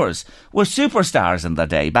Moores were superstars in their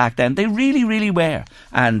day back then. They really, really were.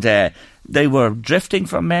 And they were drifting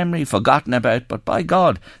from memory, forgotten about, but by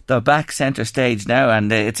God, they're back centre stage now,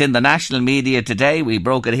 and it's in the national media today. We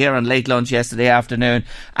broke it here on Late Lunch yesterday afternoon,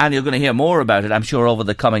 and you're going to hear more about it, I'm sure, over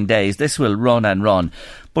the coming days. This will run and run.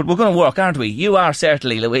 But we're going to work, aren't we? You are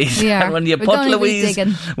certainly, Louise. Yeah. And when you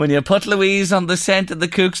put Louise on the scent of the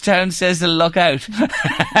Cookstown Sizzle, look out.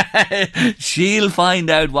 She'll find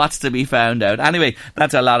out what's to be found out. Anyway,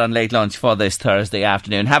 that's a lot on Late Lunch for this Thursday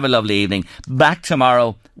afternoon. Have a lovely evening. Back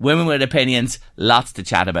tomorrow. Women with Opinions. Lots to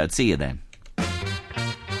chat about. See you then.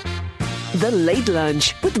 The Late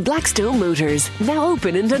Lunch with Blackstone Motors. Now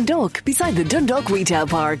open in Dundalk, beside the Dundalk Retail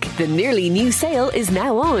Park. The nearly new sale is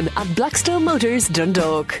now on at Blackstone Motors,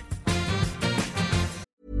 Dundalk.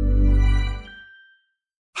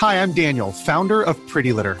 Hi, I'm Daniel, founder of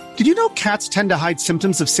Pretty Litter. Did you know cats tend to hide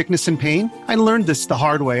symptoms of sickness and pain? I learned this the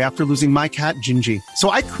hard way after losing my cat, Gingy. So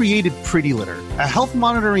I created Pretty Litter, a health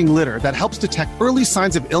monitoring litter that helps detect early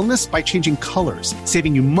signs of illness by changing colors,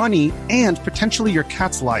 saving you money and potentially your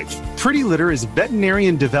cat's life. Pretty Litter is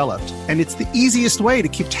veterinarian developed, and it's the easiest way to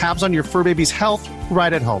keep tabs on your fur baby's health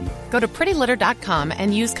right at home. Go to prettylitter.com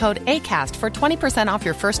and use code ACAST for 20% off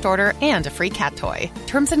your first order and a free cat toy.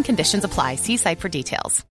 Terms and conditions apply. See site for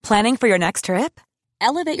details. Planning for your next trip?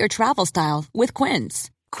 Elevate your travel style with Quince.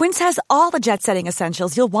 Quince has all the jet-setting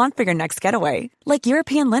essentials you'll want for your next getaway, like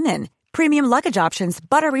European linen, premium luggage options,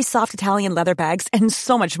 buttery soft Italian leather bags, and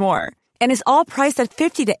so much more. And is all priced at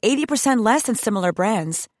 50 to 80% less than similar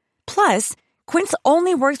brands. Plus, Quince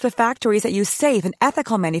only works with factories that use safe and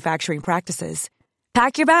ethical manufacturing practices.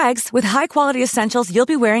 Pack your bags with high-quality essentials you'll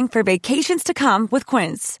be wearing for vacations to come with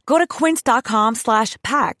Quince. Go to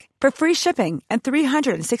quince.com/pack for free shipping and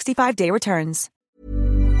 365-day returns.